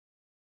sweet.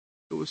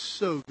 It was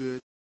so good.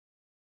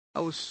 I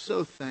was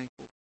so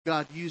thankful.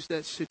 God used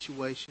that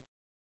situation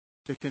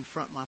to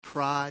confront my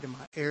pride and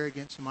my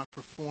arrogance and my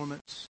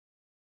performance,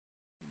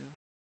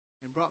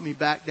 and brought me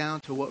back down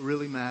to what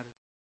really mattered.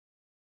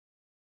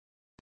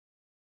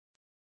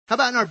 How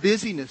about in our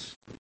busyness?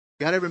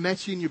 God ever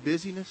met you in your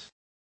busyness?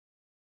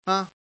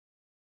 Huh?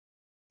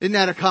 Isn't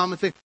that a common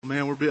thing?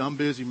 Man, I'm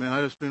busy, man.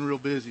 I just been real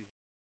busy.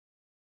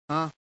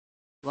 Huh?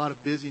 A lot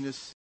of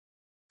busyness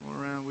going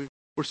around.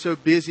 We're so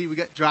busy. We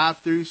got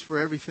drive-thrus for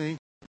everything.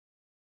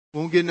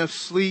 Won't get enough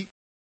sleep.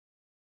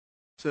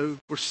 So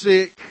we're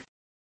sick.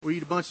 We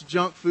eat a bunch of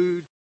junk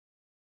food.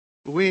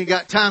 But we ain't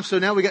got time, so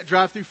now we got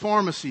drive-through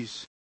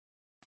pharmacies.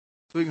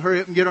 So we can hurry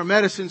up and get our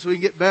medicine so we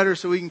can get better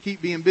so we can keep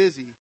being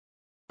busy.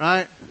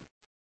 Right?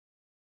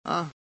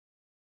 What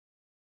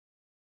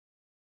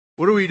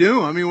are we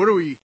doing? I mean, what are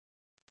we...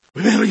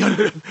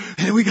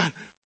 we got...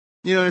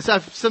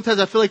 sometimes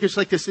I feel like it's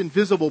like this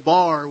invisible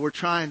bar we're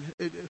trying...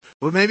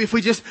 Well, maybe if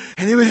we just...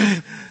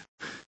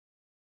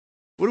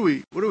 What are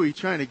we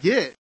trying to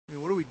get? I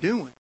mean, what are we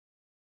doing?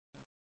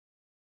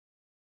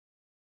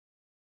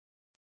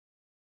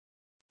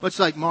 Much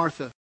like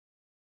Martha.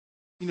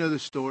 You know the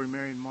story,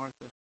 Mary and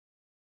Martha.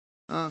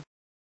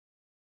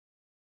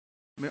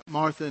 Mary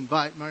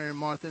and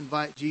Martha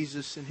invite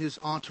Jesus and His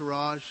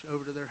entourage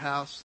over to their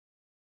house.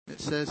 It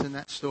says in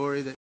that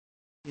story that,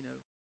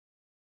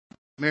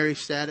 Mary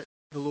sat at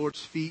the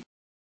Lord's feet.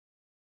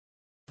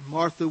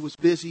 Martha was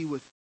busy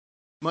with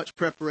much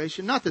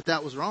preparation. Not that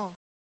that was wrong.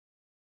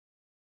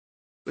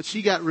 But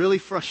she got really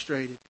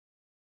frustrated.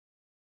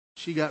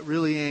 She got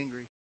really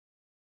angry.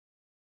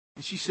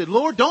 And she said,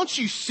 Lord, don't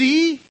you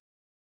see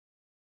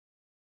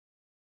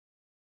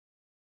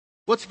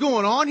what's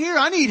going on here?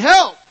 I need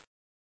help.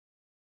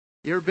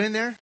 You ever been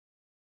there?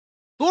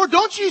 Lord,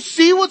 don't you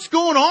see what's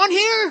going on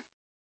here?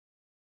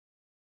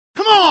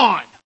 Come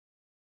on.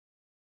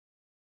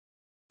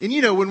 And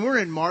when we're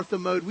in Martha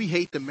mode, we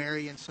hate the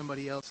Mary and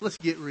somebody else. Let's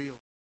get real.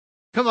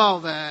 Come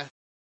on, man.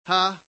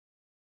 Huh?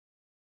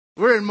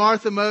 We're in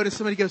Martha mode and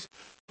somebody goes,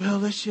 well,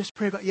 let's just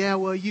pray about it. Yeah,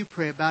 well, you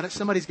pray about it.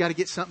 Somebody's got to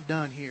get something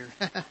done here.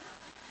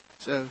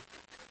 So,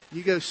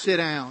 you go sit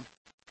down.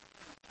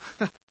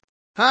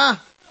 Huh?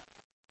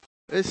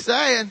 It's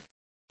saying.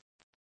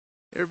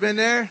 Ever been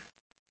there?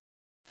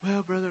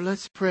 Well, brother,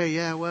 let's pray.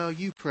 Yeah, well,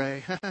 you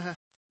pray.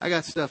 I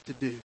got stuff to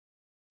do.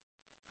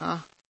 Huh?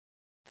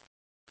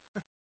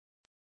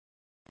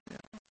 Yeah.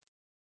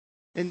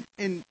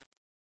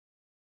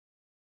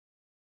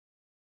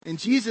 And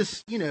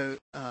Jesus,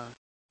 I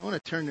want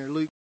to turn there.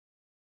 Luke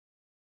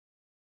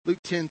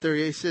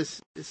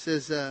 10:38 it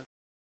says,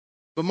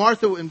 but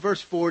Martha, in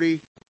verse 40,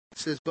 it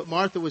says, but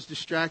Martha was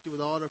distracted with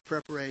all her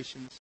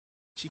preparations.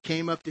 She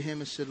came up to Him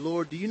and said,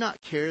 Lord, do you not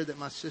care that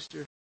my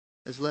sister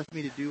has left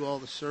me to do all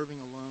the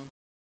serving alone?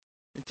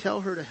 And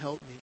tell her to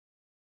help me.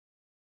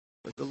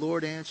 But the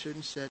Lord answered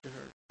and said to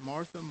her,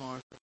 Martha,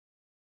 Martha,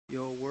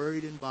 you are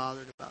worried and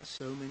bothered about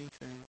so many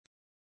things.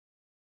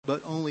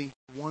 But only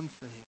one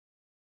thing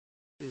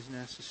is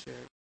necessary.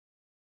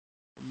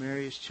 And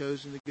Mary has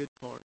chosen the good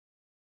part,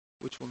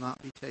 which will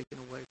not be taken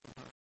away from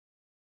her.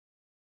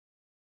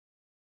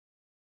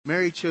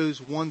 Mary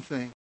chose one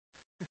thing.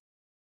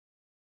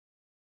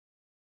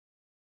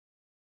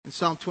 In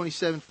Psalm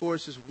 27:4 it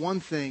says, one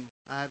thing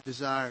I have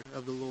desired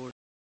of the Lord,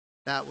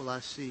 that will I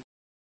seek,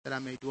 that I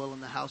may dwell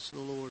in the house of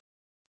the Lord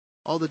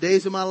all the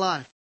days of my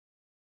life,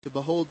 to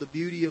behold the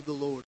beauty of the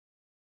Lord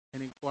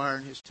and inquire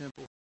in His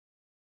temple.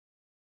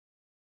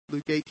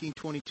 Luke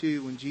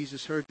 18:22, when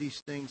Jesus heard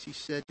these things, He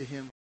said to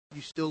him,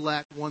 you still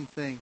lack one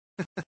thing.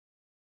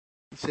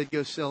 He said,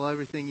 go sell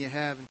everything you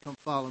have and come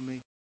follow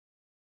me.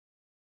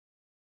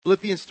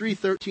 Philippians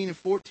 3:13 and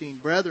 14,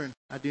 brethren,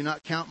 I do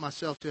not count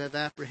myself to have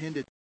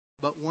apprehended,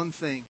 but one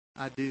thing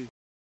I do.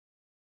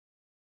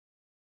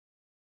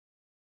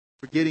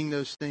 Forgetting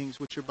those things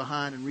which are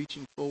behind and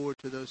reaching forward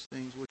to those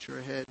things which are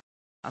ahead.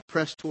 I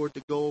press toward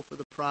the goal for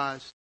the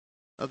prize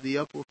of the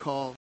upward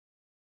call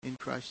in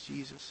Christ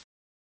Jesus.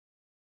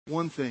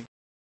 One thing.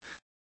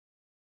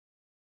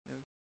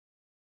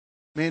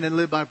 Man doesn't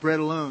live by bread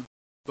alone,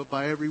 but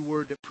by every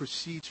word that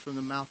proceeds from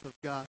the mouth of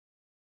God.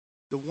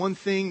 The one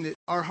thing that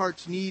our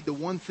hearts need, the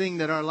one thing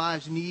that our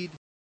lives need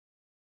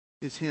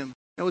is Him.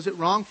 Now, was it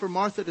wrong for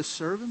Martha to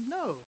serve Him?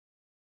 No.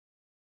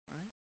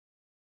 Right?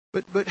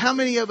 But how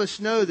many of us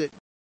know that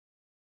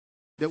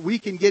we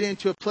can get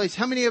into a place?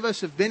 How many of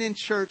us have been in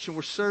church and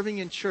we're serving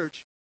in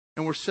church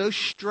and we're so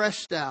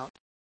stressed out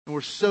and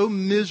we're so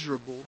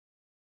miserable,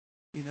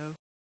 we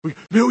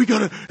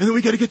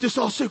gotta get this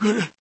all so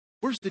good.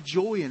 Where's the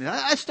joy in it?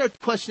 I start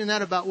questioning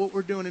that about what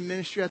we're doing in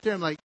ministry out there.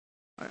 I'm like,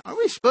 are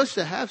we supposed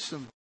to have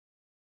some?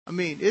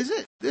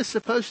 Isn't this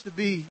supposed to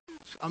be?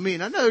 I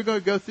know they're going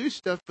to go through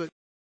stuff, but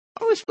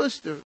are we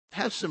supposed to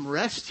have some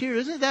rest here?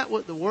 Isn't that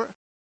what the word?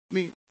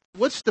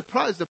 What's the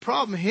problem? Is the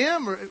problem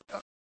Him or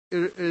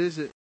is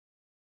it?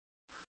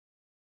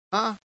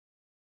 Huh?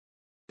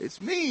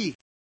 It's me.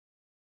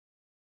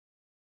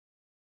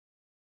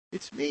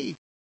 It's me.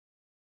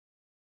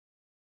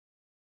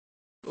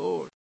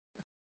 Lord,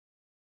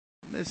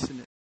 I'm missing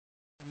it.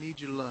 I need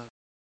your love.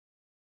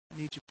 I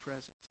need your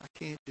presence. I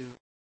can't do it.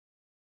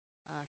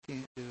 I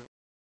can't do it.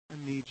 I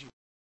need you.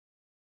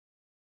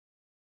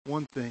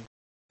 One thing.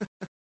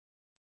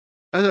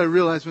 As I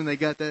realized when they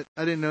got that,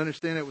 I didn't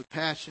understand it with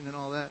passion and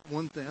all that.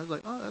 One thing. I was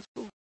like, oh, that's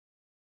cool.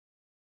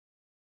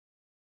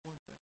 One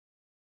thing.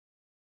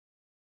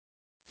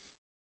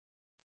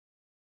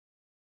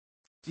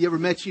 Has he ever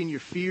met you in your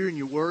fear and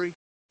your worry?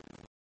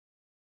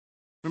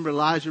 Remember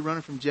Elijah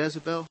running from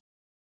Jezebel?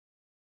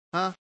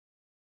 Huh?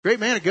 Great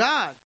man of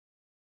God.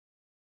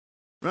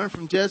 Running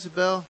from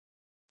Jezebel.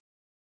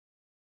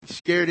 He's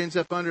scared, ends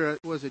up under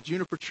a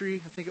juniper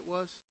tree, I think it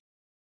was.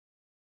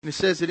 And it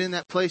says that in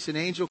that place an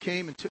angel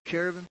came and took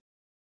care of him.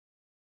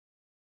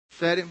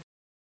 Fed him.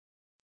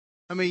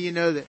 I mean, you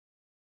know that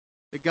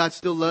God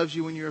still loves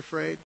you when you're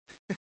afraid.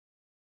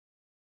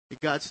 That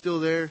God's still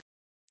there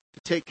to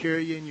take care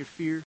of you in your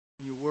fear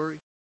and your worry.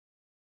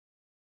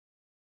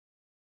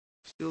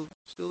 Still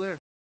there.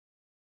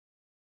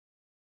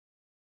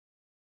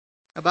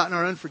 How about in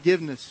our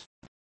unforgiveness?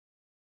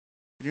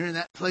 When you're in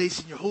that place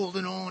and you're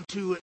holding on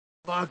to it.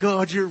 By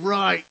God, you're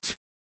right.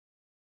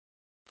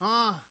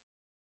 Huh?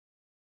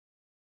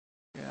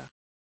 Yeah.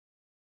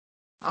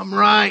 I'm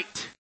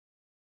right.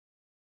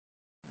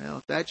 Well,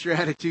 if that's your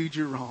attitude,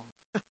 you're wrong.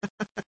 No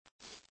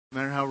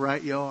matter how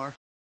right you are.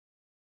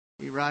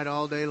 You're right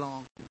all day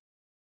long.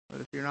 But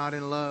if you're not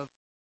in love,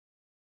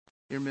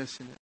 you're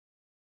missing it.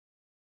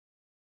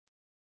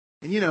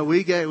 And you know,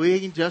 we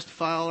can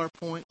justify all our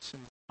points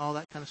and all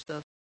that kind of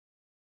stuff.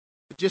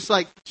 But just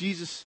like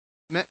Jesus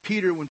met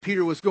Peter when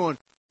Peter was going,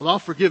 well, I'll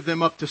forgive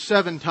them up to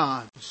 7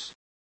 times.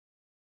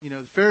 You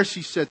know, the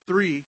Pharisees said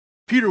 3.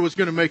 Peter was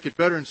going to make it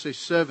better and say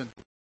 7.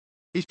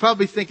 He's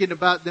probably thinking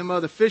about them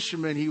other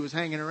fishermen he was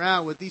hanging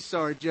around with. These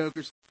sorry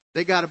jokers.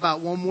 They got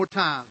about one more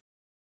time.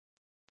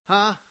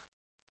 Huh?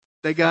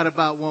 They got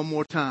about one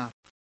more time.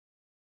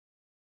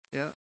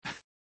 Yeah.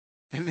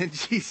 And then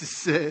Jesus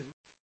said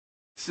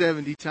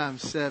 70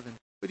 times 7.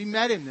 But he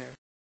met him there.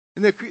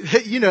 And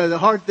the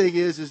hard thing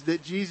is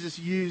that Jesus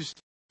used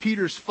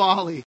Peter's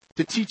folly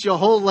to teach a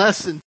whole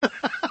lesson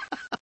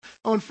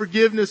on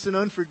forgiveness and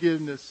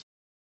unforgiveness.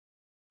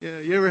 Yeah,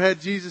 you ever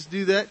had Jesus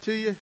do that to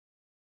you?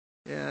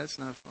 Yeah, that's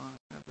not fun.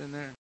 I've been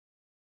there.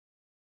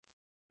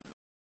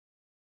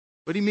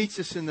 But he meets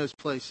us in those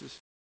places.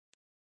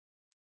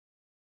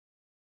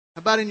 How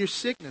about in your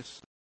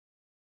sickness?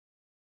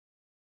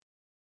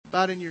 How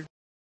about in your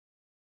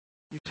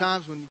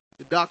times when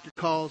the doctor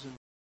calls and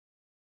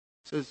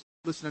says,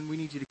 listen, we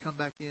need you to come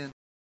back in.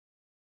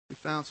 We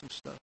found some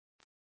stuff.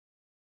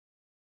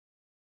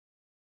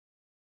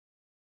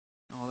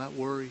 All that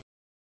worry,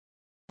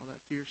 all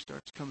that fear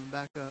starts coming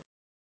back up.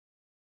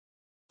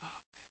 Oh,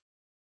 man.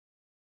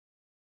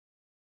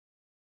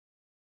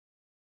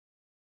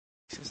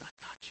 He says, I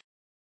got you.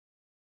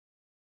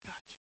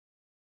 Got you.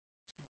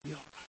 It's going to be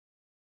all right.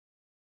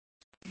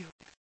 It's going to be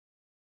okay.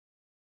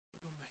 We're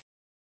going to make it.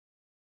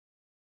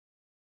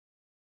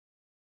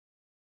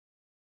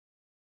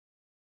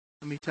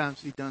 How many times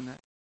has he done that?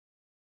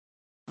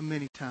 How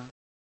many times?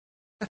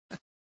 How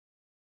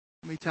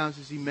many times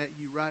has he met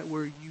you right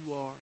where you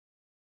are?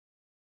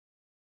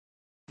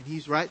 And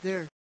he's right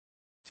there.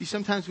 See,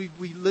 sometimes we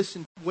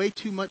listen way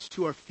too much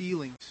to our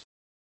feelings.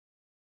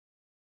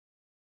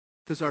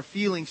 Because our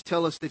feelings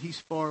tell us that he's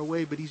far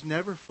away, but he's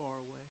never far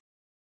away.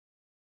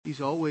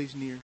 He's always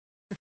near.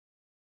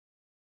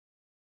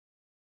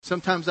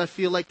 Sometimes I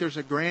feel like there's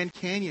a Grand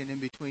Canyon in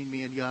between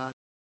me and God.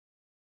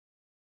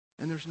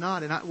 And there's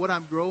not. And what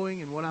I'm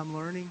growing and what I'm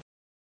learning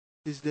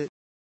is that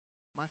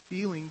my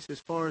feelings, as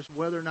far as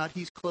whether or not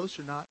he's close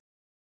or not,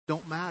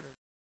 don't matter.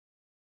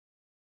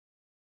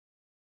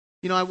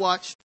 You know, I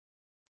watched,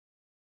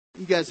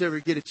 you guys ever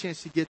get a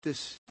chance to get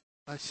this,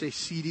 I say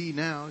CD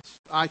now, it's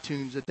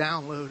iTunes, a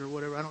download or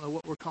whatever. I don't know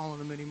what we're calling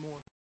them anymore.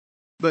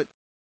 But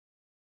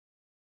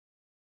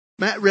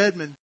Matt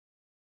Redman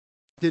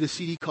did a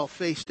CD called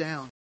Face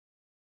Down.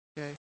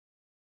 Okay?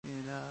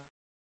 And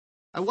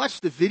I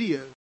watched the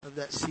video of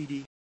that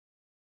CD.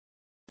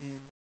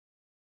 And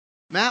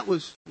Matt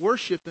was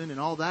worshiping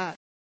and all that,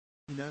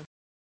 you know,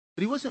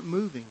 but he wasn't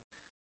moving.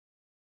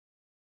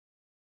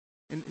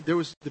 And there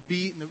was the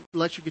beat and the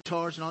electric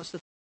guitars and all that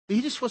stuff. But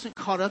he just wasn't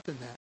caught up in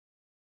that.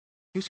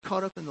 He was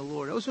caught up in the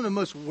Lord. That was one of the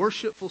most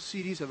worshipful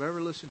CDs I've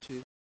ever listened to.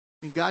 I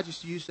mean, God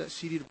just used that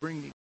CD to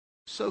bring me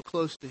so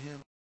close to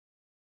Him.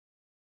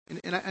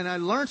 And I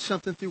learned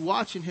something through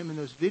watching him in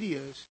those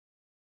videos.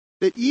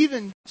 That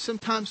even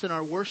sometimes in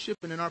our worship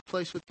and in our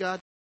place with God,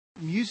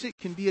 music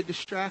can be a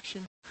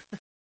distraction.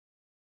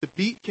 The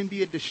beat can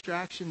be a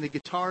distraction. The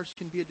guitars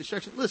can be a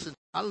distraction. Listen,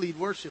 I lead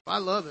worship. I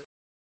love it.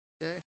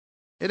 Okay?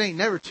 It ain't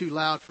never too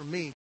loud for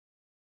me.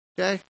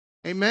 Okay?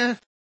 Amen?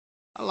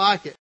 I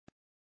like it.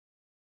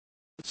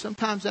 But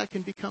sometimes that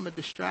can become a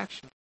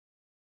distraction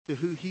to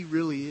who He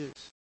really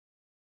is.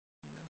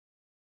 You know?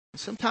 And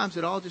sometimes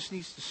it all just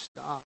needs to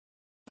stop.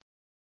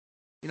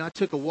 You know, I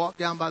took a walk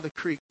down by the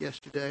creek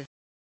yesterday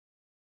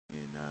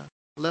and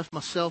left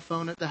my cell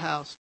phone at the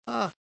house.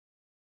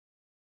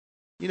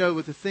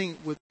 With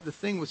the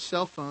thing with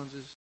cell phones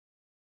is,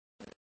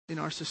 in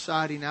our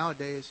society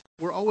nowadays,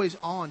 we're always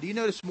on. Do you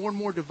notice more and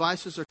more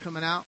devices are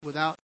coming out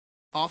without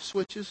off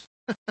switches?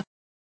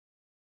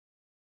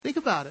 Think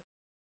about it.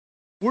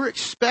 We're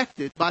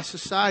expected by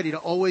society to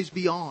always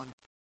be on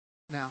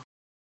now.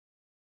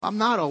 I'm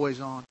not always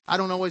on. I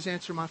don't always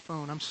answer my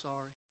phone. I'm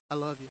sorry. I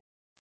love you.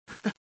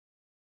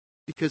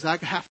 Because I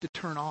have to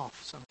turn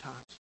off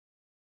sometimes.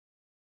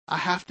 I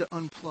have to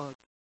unplug.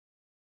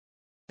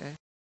 Okay?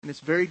 And it's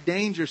very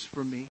dangerous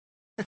for me,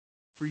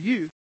 for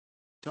you,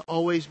 to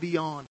always be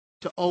on,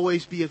 to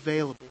always be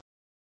available.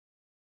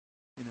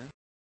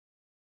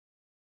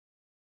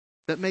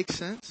 That makes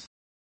sense?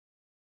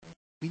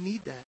 We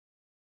need that.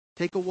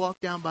 Take a walk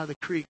down by the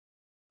creek.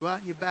 Go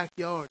out in your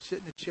backyard,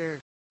 sit in a chair,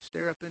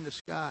 stare up in the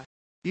sky.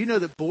 Do you know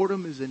that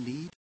boredom is a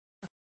need?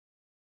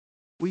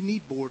 We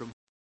need boredom.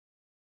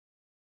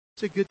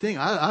 It's a good thing.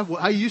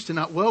 I used to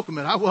not welcome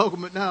it. I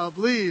welcome it now,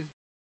 please.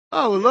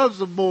 I would love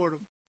some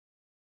boredom.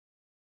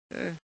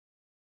 Yeah.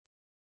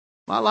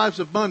 My life's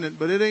abundant,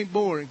 but it ain't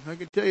boring. I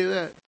can tell you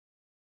that.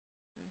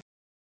 Yeah.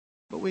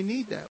 But we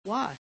need that.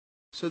 Why?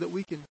 So that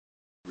we can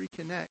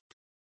reconnect.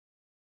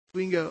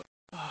 We can go,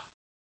 oh,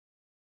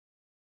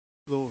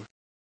 Lord,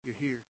 you're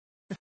here.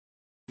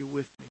 You're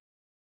with me.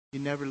 You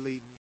never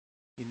leave me.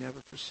 You never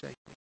forsake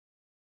me.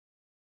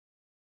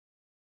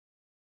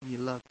 And you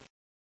love me.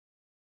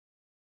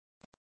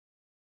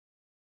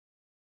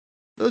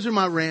 Those are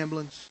my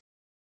ramblings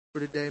for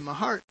today. My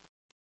heart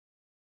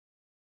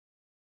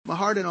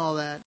in all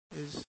that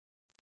is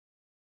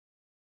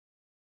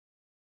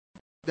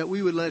that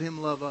we would let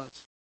Him love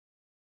us.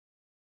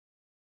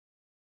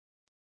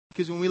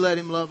 Because when we let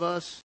Him love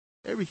us,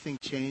 everything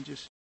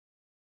changes.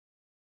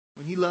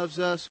 When He loves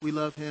us, we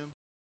love Him.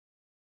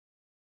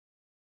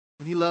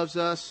 When He loves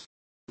us,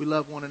 we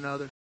love one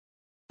another.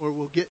 Or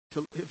we'll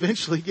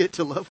eventually get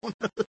to love one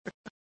another.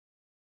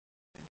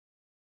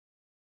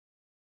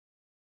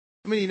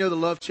 How many of you know the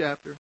love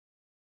chapter?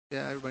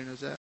 Yeah, everybody knows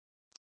that.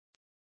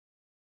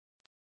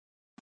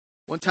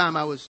 One time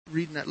I was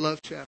reading that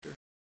love chapter,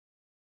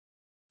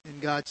 and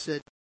God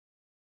said,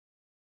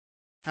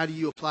 how do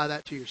you apply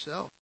that to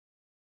yourself?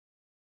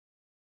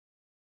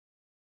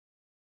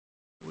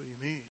 What do you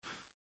mean?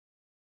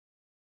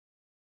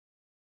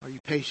 Are you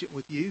patient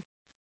with you?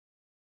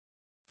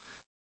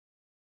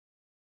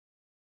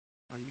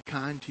 Are you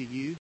kind to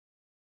you?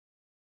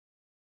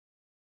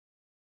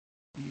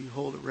 Do you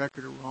hold a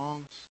record of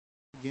wrongs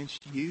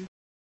against you?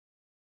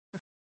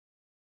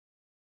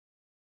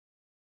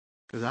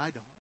 Because I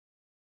don't.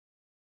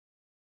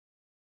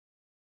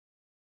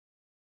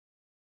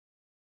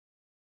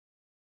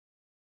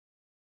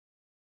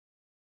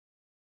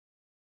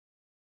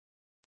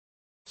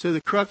 So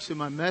the crux of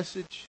my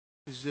message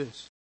is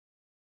this.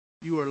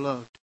 You are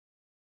loved.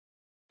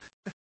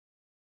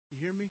 You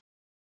hear me?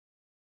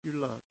 You're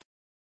loved.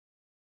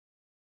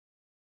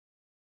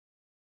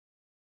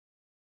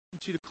 I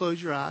want you to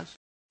close your eyes.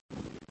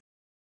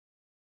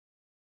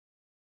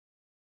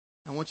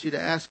 I want you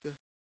to ask a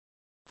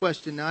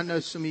question. Now, I know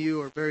some of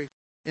you are very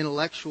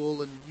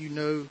intellectual and you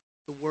know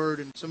the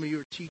Word, and some of you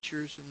are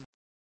teachers and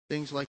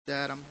things like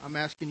that. I'm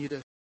asking you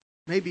to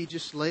maybe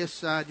just lay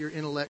aside your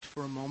intellect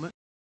for a moment.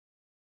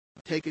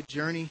 Take a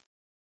journey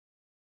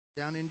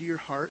down into your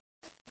heart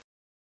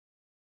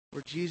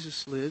where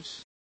Jesus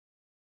lives.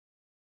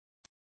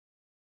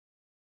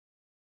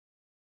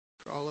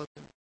 Crawl up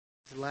in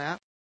His lap.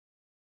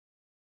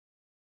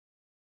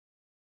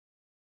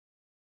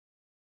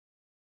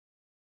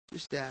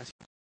 Just ask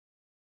Him,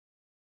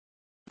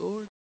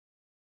 Lord,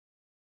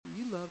 do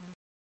you love me?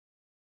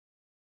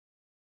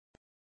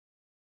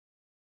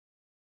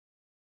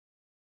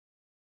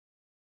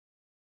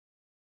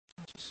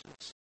 Just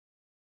listen.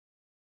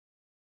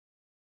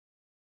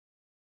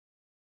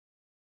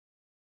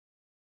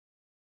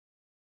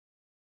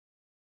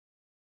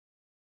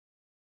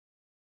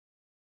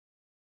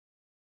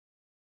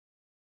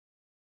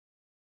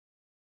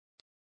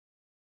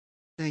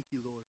 Thank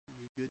you, Lord, for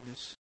your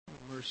goodness,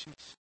 your mercies.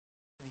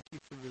 Thank you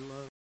for your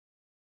love.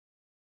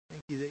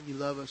 Thank you that you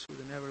love us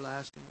with an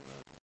everlasting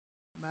love.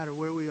 No matter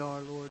where we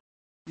are, Lord,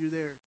 you're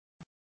there.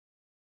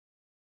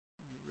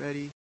 You're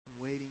ready and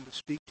waiting to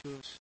speak to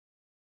us.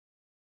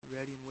 You're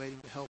ready and waiting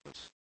to help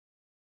us.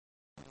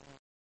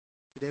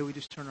 Today we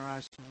just turn our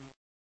eyes to you.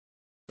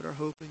 Put our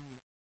hope in you.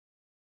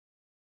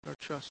 Put our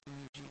trust in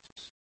you,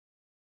 Jesus.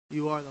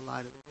 You are the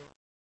light of the world.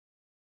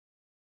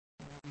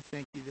 We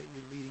thank you that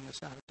you're leading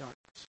us out of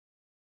darkness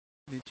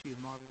and into your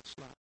marvelous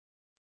light.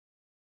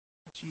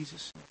 In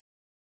Jesus' name,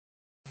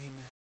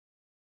 amen.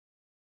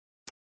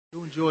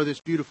 Go enjoy this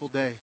beautiful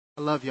day.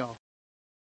 I love y'all.